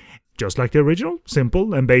 Just like the original,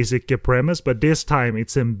 simple and basic premise, but this time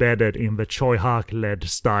it's embedded in the Choi Hak-led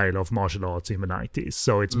style of martial arts in the 90s.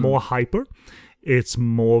 So it's more hyper, it's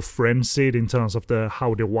more frenzied in terms of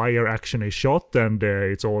how the wire action is shot, and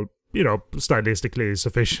it's all, stylistically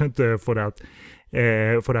sufficient for that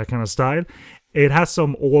kind of style. It has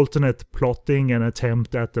some alternate plotting and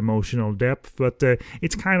attempt at emotional depth, but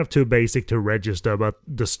it's kind of too basic to register, but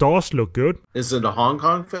the stars look good. Is it a Hong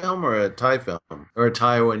Kong film or a Thai film? Or a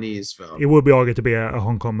Taiwanese film? It would be argued to be a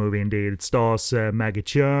Hong Kong movie indeed. It stars Maggie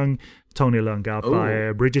Cheung, Tony Leung Gap,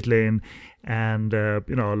 Bridget Lin, and a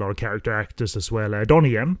lot of character actors as well.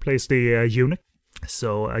 Donnie Yen plays the eunuch,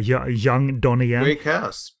 so a young Donnie Yen. Great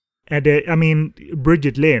cast. And I mean,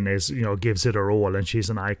 Bridget Lin gives it her all, and she's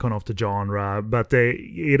an icon of the genre. But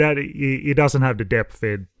it doesn't have the depth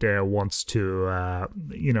it wants to,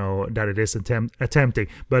 that it is attempting.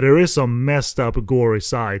 But there is some messed up, gory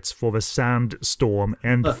sights for the sandstorm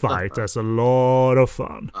end fight. That's a lot of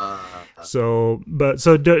fun. So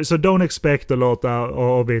don't expect a lot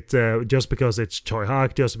of it just because it's Choi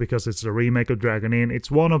Hak, just because it's a remake of Dragon Inn. It's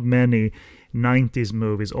one of many 90s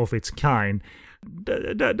movies of its kind.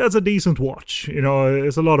 That's a decent watch.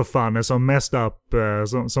 It's a lot of fun. There's some messed up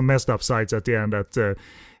sides at the end that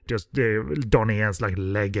just Donnie Yen's like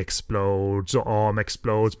leg explodes or arm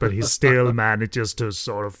explodes, but he still manages to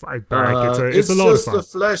sort of fight back. It's a lot of fun. It's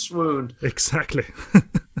just a flesh wound. Exactly.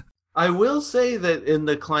 I will say that in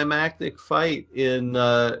the climactic fight in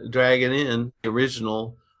Dragon Inn, the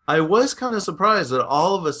original, I was kind of surprised that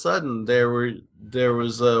all of a sudden there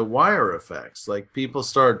was wire effects, like people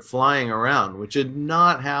started flying around, which had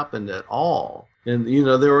not happened at all. And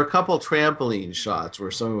there were a couple trampoline shots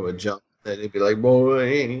where someone would jump and it'd be like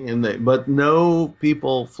boy, but no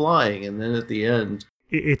people flying. And then at the end,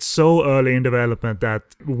 it's so early in development that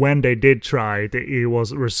when they did try it, it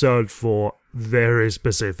was reserved for very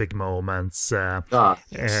specific moments. So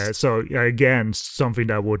again, something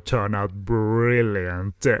that would turn out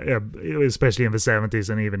brilliant, especially in the 70s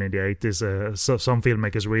and even in the 80s. So some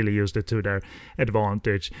filmmakers really used it to their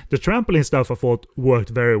advantage. The trampoline stuff I thought worked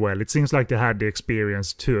very well. It seems like they had the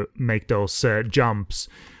experience to make those jumps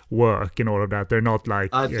work and all of that. They're not like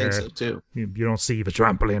I think so too. You don't see the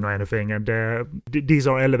trampoline or anything, and these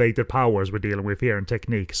are elevated powers we're dealing with here in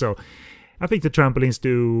technique. So I think the trampolines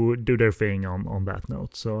do their thing on that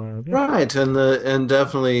note. So right, and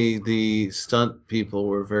definitely the stunt people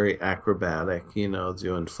were very acrobatic,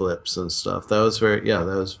 doing flips and stuff. That was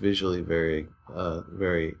visually very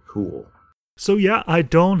very cool. So I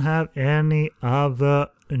don't have any other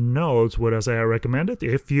notes. Would I say I recommend it?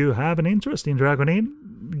 If you have an interest in Dragon Inn,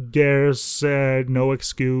 there's no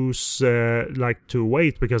excuse like to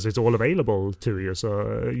wait because it's all available to you.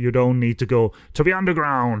 So you don't need to go to the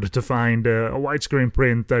underground to find a widescreen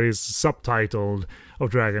print that is subtitled of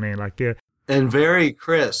Dragon Inn. Like, and very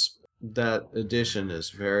crisp. That edition is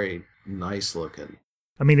very nice looking.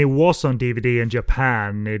 I mean, it was on DVD in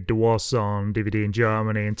Japan, it was on DVD in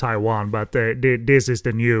Germany, in Taiwan, but this is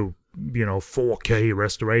the new, 4K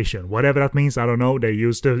restoration. Whatever that means, I don't know. They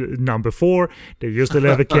used the number 4, they used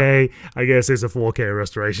 11K. I guess it's a 4K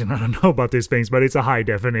restoration. I don't know about these things, but it's a high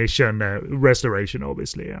definition restoration,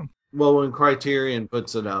 obviously. Yeah. Well, when Criterion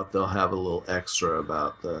puts it out, they'll have a little extra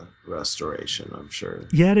about the restoration, I'm sure.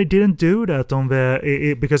 Yeah, they didn't do that on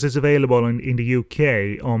because it's available in the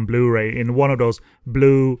UK on Blu-ray in one of those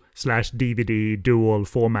blue/DVD dual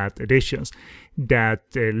format editions that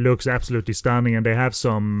looks absolutely stunning, and they have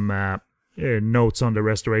some notes on the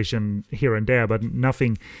restoration here and there, but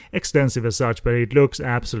nothing extensive as such. But it looks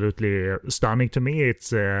absolutely stunning to me.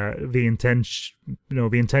 It's the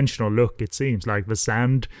intentional look. It seems like the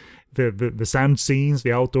sand. The sand scenes,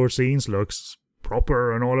 the outdoor scenes looks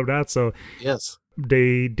proper and all of that. So yes,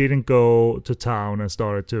 they didn't go to town and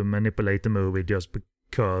started to manipulate the movie just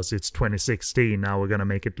because it's 2016. Now we're gonna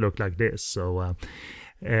make it look like this.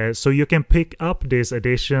 So you can pick up this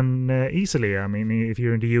edition easily. I mean, if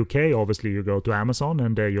you're in the UK, obviously you go to Amazon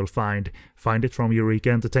and you'll find it from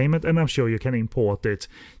Eureka Entertainment, and I'm sure you can import it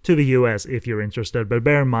to the US if you're interested. But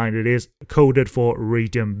bear in mind, it is coded for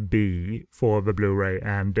Region B for the Blu-ray,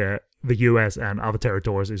 and the US and other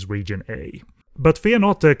territories is Region A. But fear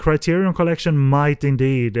not, the Criterion Collection might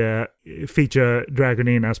indeed feature Dragon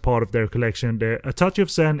Inn as part of their collection. A Touch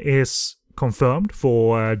of Zen is confirmed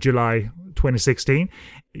for July 2016.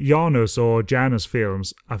 Janus or Janus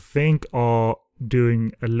Films, I think, are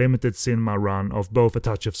doing a limited cinema run of both A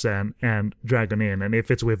Touch of Zen and Dragon Inn, and if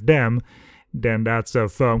it's with them, then that's a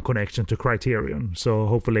firm connection to Criterion. So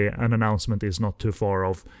hopefully an announcement is not too far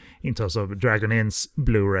off in terms of Dragon Inn's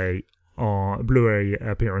Blu-ray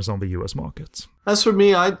appearance on the US market. As for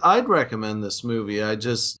me, I'd recommend this movie. I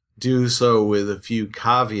just do so with a few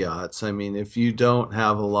caveats. I mean, if you don't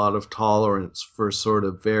have a lot of tolerance for sort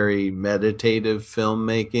of very meditative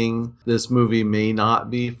filmmaking, this movie may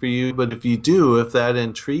not be for you. But if you do, if that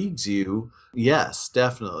intrigues you, yes,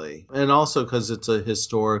 definitely. And also because it's a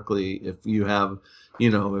historically, if you have,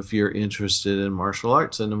 if you're interested in martial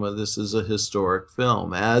arts cinema, this is a historic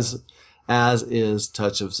film, as is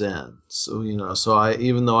Touch of Zen. So,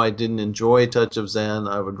 even though I didn't enjoy Touch of Zen,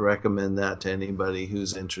 I would recommend that to anybody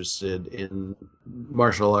who's interested in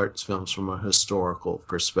martial arts films from a historical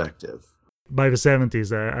perspective. By the 70s,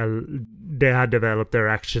 they had developed their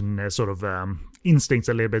action instincts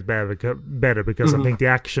a little bit better because I think the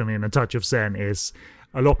action in A Touch of Zen is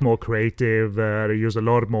a lot more creative. They use a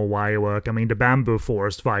lot more wire work. I mean, the bamboo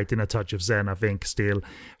forest fight in A Touch of Zen, I think, still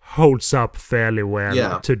holds up fairly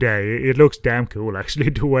well today. It looks damn cool, actually,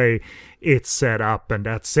 the way it's set up, and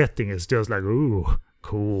that setting is just like, ooh,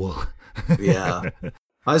 cool. Yeah.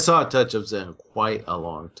 I saw A Touch of Zen quite a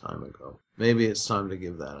long time ago. Maybe it's time to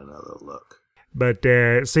give that another look. But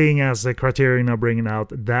seeing as Criterion are bringing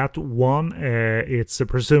out that one, it's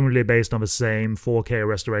presumably based on the same 4K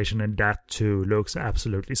restoration, and that too looks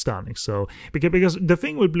absolutely stunning. So because the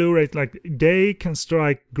thing with Blu-ray, like, they can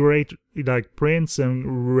strike great like prints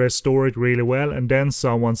and restore it really well, and then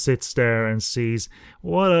someone sits there and sees,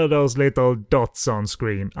 what are those little dots on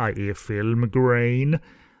screen, i.e. film grain?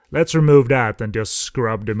 Let's remove that and just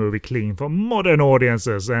scrub the movie clean for modern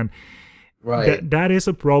audiences. And right. That is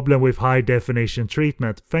a problem with high definition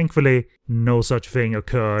treatment. Thankfully, no such thing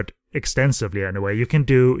occurred extensively anyway. You can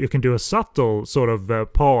do a subtle sort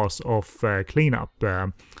of pause of cleanup,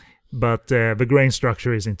 but the grain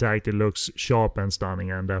structure is intact. It looks sharp and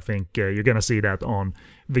stunning, and I think you're gonna see that on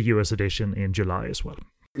the US edition in July as well.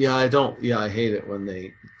 Yeah, I hate it when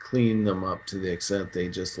they clean them up to the extent they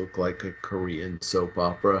just look like a Korean soap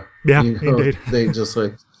opera. Yeah, indeed. They just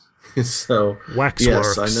like. So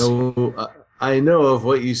Waxworks. Yes, I know of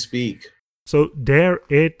what you speak. So there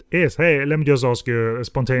it is. Hey, let me just ask you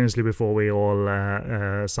spontaneously before we all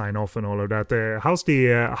sign off and all of that. How's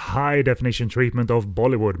the high definition treatment of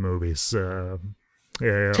Bollywood movies? Old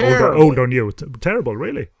or new? Terrible,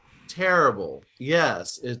 really? Terrible.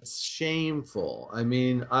 Yes, it's shameful. I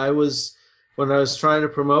mean, when I was trying to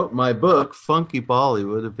promote my book, Funky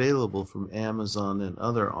Bollywood, available from Amazon and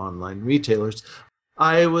other online retailers,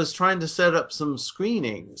 I was trying to set up some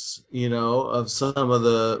screenings, of some of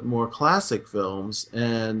the more classic films,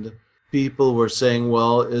 and people were saying,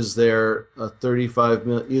 well, is there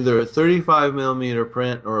either a 35 millimeter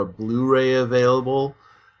print or a Blu-ray available?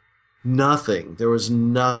 nothing. There was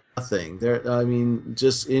nothing there. I mean,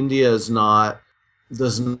 just India does not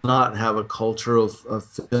have a culture of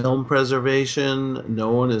film preservation.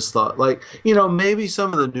 No one has thought, like, maybe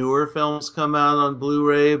some of the newer films come out on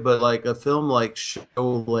Blu-ray, but like a film like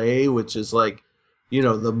Sholay, which is like,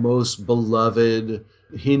 the most beloved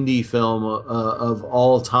Hindi film of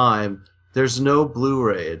all time, there's no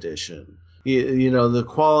Blu-ray edition.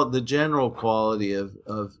 The general quality of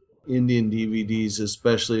Indian DVDs,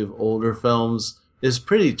 especially of older films, is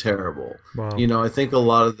pretty terrible. Wow. I think a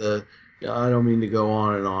lot of I don't mean to go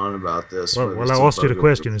on and on about this. Well, I asked you the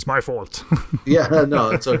question. It's my fault. Yeah,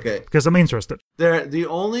 no, it's okay. Because I'm interested. The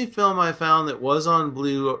only film I found that was on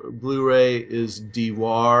Blu-ray is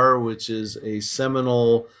Diwar, which is a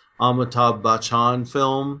seminal Amitabh Bachchan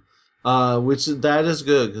film, that is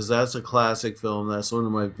good because that's a classic film. That's one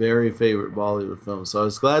of my very favorite Bollywood films. So I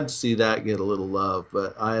was glad to see that get a little love,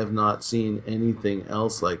 but I have not seen anything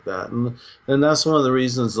else like that. And that's one of the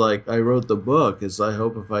reasons, like, I wrote the book, is I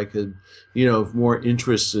hope if I could, if more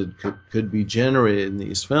interested could be generated in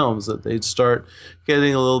these films, that they'd start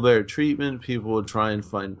getting a little better treatment. People would try and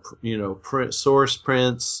find, source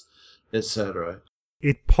prints, etc.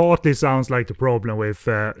 It partly sounds like the problem with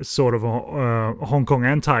sort of Hong Kong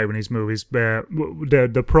and Taiwanese movies.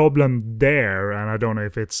 The problem there, and I don't know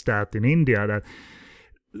if it's that in India, that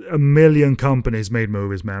a million companies made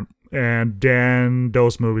movies, man. And then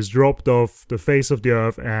those movies dropped off the face of the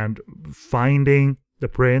earth, and finding the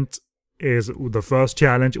print is the first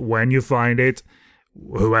challenge. When you find it,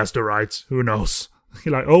 who has the rights? Who knows?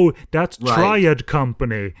 Like, oh, that Triad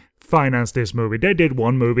company finance this movie. They did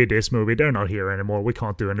one movie, this movie. They're not here anymore. We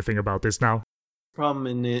can't do anything about this now. Problem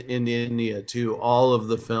in India too. All of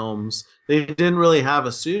the films, they didn't really have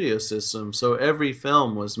a studio system, so every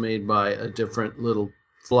film was made by a different little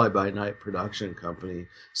fly-by-night production company.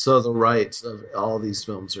 So the rights of all these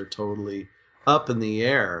films are totally up in the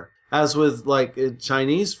air. As with like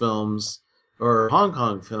Chinese films or Hong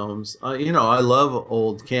Kong films, I love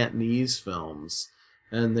old Cantonese films.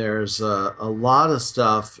 And there's a lot of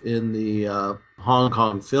stuff in the Hong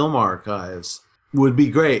Kong film archives would be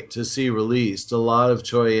great to see released. A lot of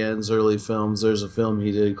Choi Yen's early films. There's a film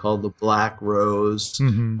he did called The Black Rose,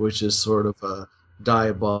 which is sort of a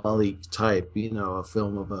diabolic type, a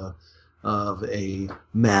film of a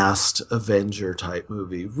masked Avenger type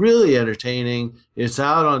movie. Really entertaining. It's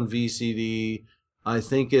out on VCD. I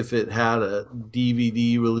think if it had a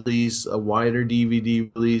DVD release, a wider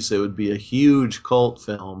DVD release, it would be a huge cult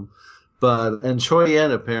film. And Choi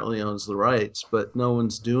Yen apparently owns the rights, but no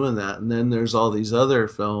one's doing that. And then there's all these other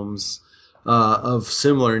films of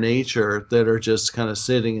similar nature that are just kind of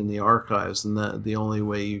sitting in the archives, and the only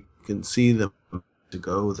way you can see them to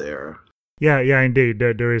go there. Yeah, indeed.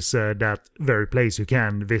 There is that very place you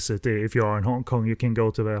can visit if you are in Hong Kong. You can go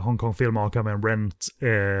to the Hong Kong Film Archive and rent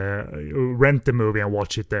the movie and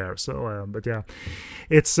watch it there. So, but yeah,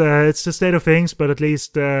 it's the state of things. But at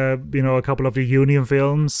least a couple of the Union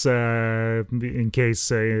films, in case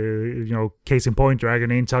case in point, Dragon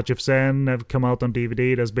Inn, Touch of Zen have come out on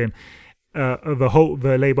DVD. There's been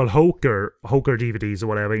the label Hoker DVDs or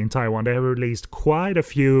whatever in Taiwan. They have released quite a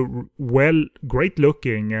few great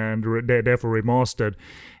looking and therefore remastered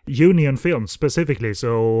Union films specifically.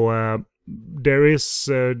 So there is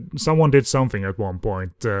someone did something at one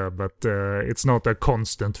point, but it's not a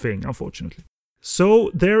constant thing, unfortunately. So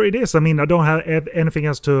there it is. I mean, I don't have anything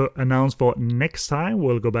else to announce for next time.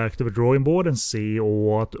 We'll go back to the drawing board and see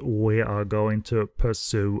what we are going to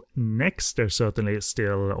pursue next. There's certainly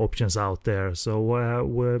still options out there.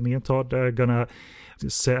 So me and Todd are gonna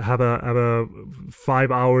have a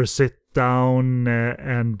 5-hour sit down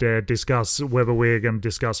and discuss whether we're gonna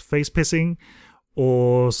discuss face pissing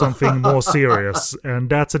or something more serious. And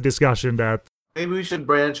that's a discussion that maybe we should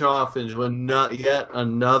branch off into yet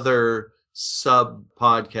another sub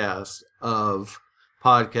podcast of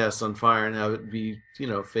Podcasts on Fire and have it be,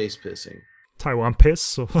 face pissing. Taiwan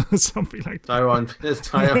piss or something like that. Taiwan piss,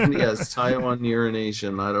 Taiwan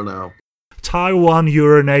urination. I don't know. Taiwan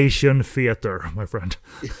urination theater, my friend.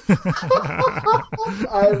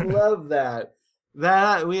 I love that.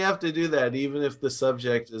 That we have to do that, even if the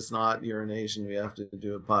subject is not urination. We have to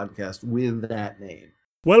do a podcast with that name.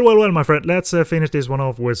 Well, my friend, let's finish this one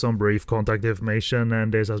off with some brief contact information.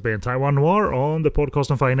 And this has been Taiwan Noir on the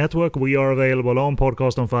Podcast on Fire network. We are available on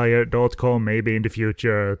podcastonfire.com, maybe in the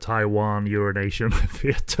future, Taiwan Urination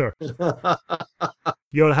Theater.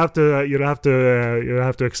 You'll have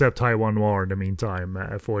to accept Taiwan Noir in the meantime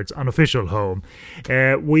for its unofficial home.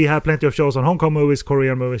 We have plenty of shows on Hong Kong movies,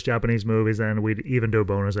 Korean movies, Japanese movies, and we even do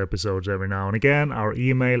bonus episodes every now and again. Our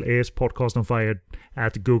email is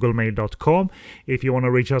podcastonfire@googlemail.com. If you want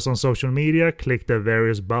to reach us on social media, click the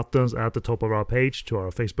various buttons at the top of our page to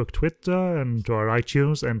our Facebook, Twitter, and to our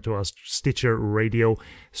iTunes, and to our Stitcher radio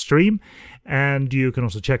stream. And you can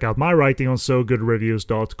also check out my writing on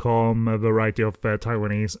SoGoodReviews.com, a variety of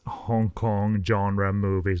Taiwanese Hong Kong genre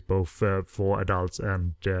movies, both for adults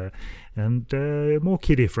and more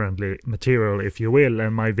kiddie-friendly material, if you will.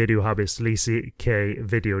 And my video hub is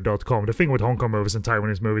sleazykvideo.com. The thing with Hong Kong movies and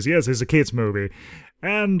Taiwanese movies, yes, it's a kids' movie,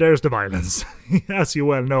 and there's the violence, as you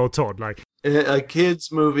well know, Todd. Like, a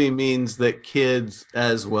kids movie means that kids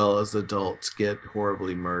as well as adults get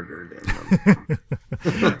horribly murdered in them.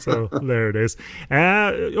 So there it is.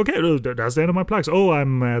 Okay, that's the end of my plugs. Oh,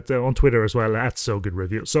 I'm on Twitter as well, at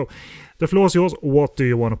SoGoodReview. So the floor is yours. What do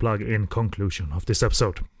you want to plug in conclusion of this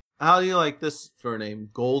episode? How do you like this for a name?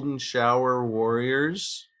 Golden Shower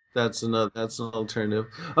Warriors? That's an alternative.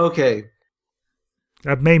 Okay.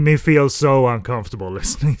 That made me feel so uncomfortable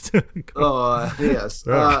listening to. Oh, yes.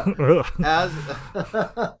 As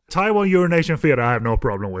Taiwan Urination Theater, I have no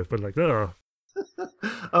problem with, but like,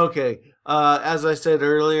 Okay. As I said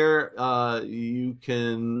earlier, you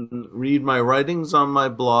can read my writings on my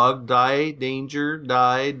blog,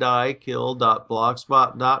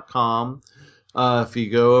 diekill.blogspot.com. If you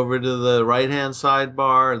go over to the right-hand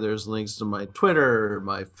sidebar, there's links to my Twitter,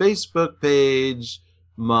 my Facebook page,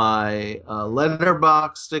 my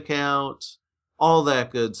Letterboxd account, all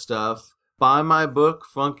that good stuff. Buy my book,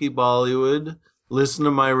 Funky Bollywood. Listen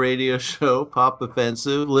to my radio show, Pop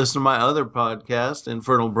Offensive. Listen to my other podcast,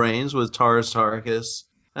 Infernal Brains, with Taurus Tarkus.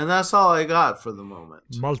 And that's all I got for the moment.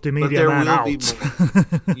 Multimedia man out. Be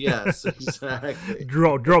more. Yes, exactly.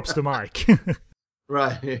 Drops the mic.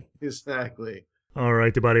 Right, exactly.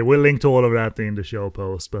 Alrighty, buddy. We'll link to all of that in the show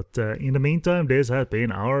post. But in the meantime, this has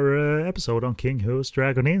been our episode on King Who's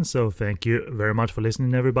Dragon Inn. So thank you very much for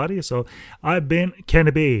listening, everybody. So I've been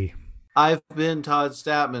Kenny B. I've been Todd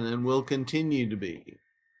Statman and will continue to be,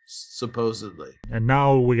 supposedly. And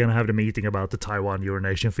now we're going to have the meeting about the Taiwan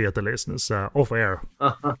Urination Theater listeners off air.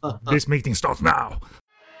 This meeting starts now.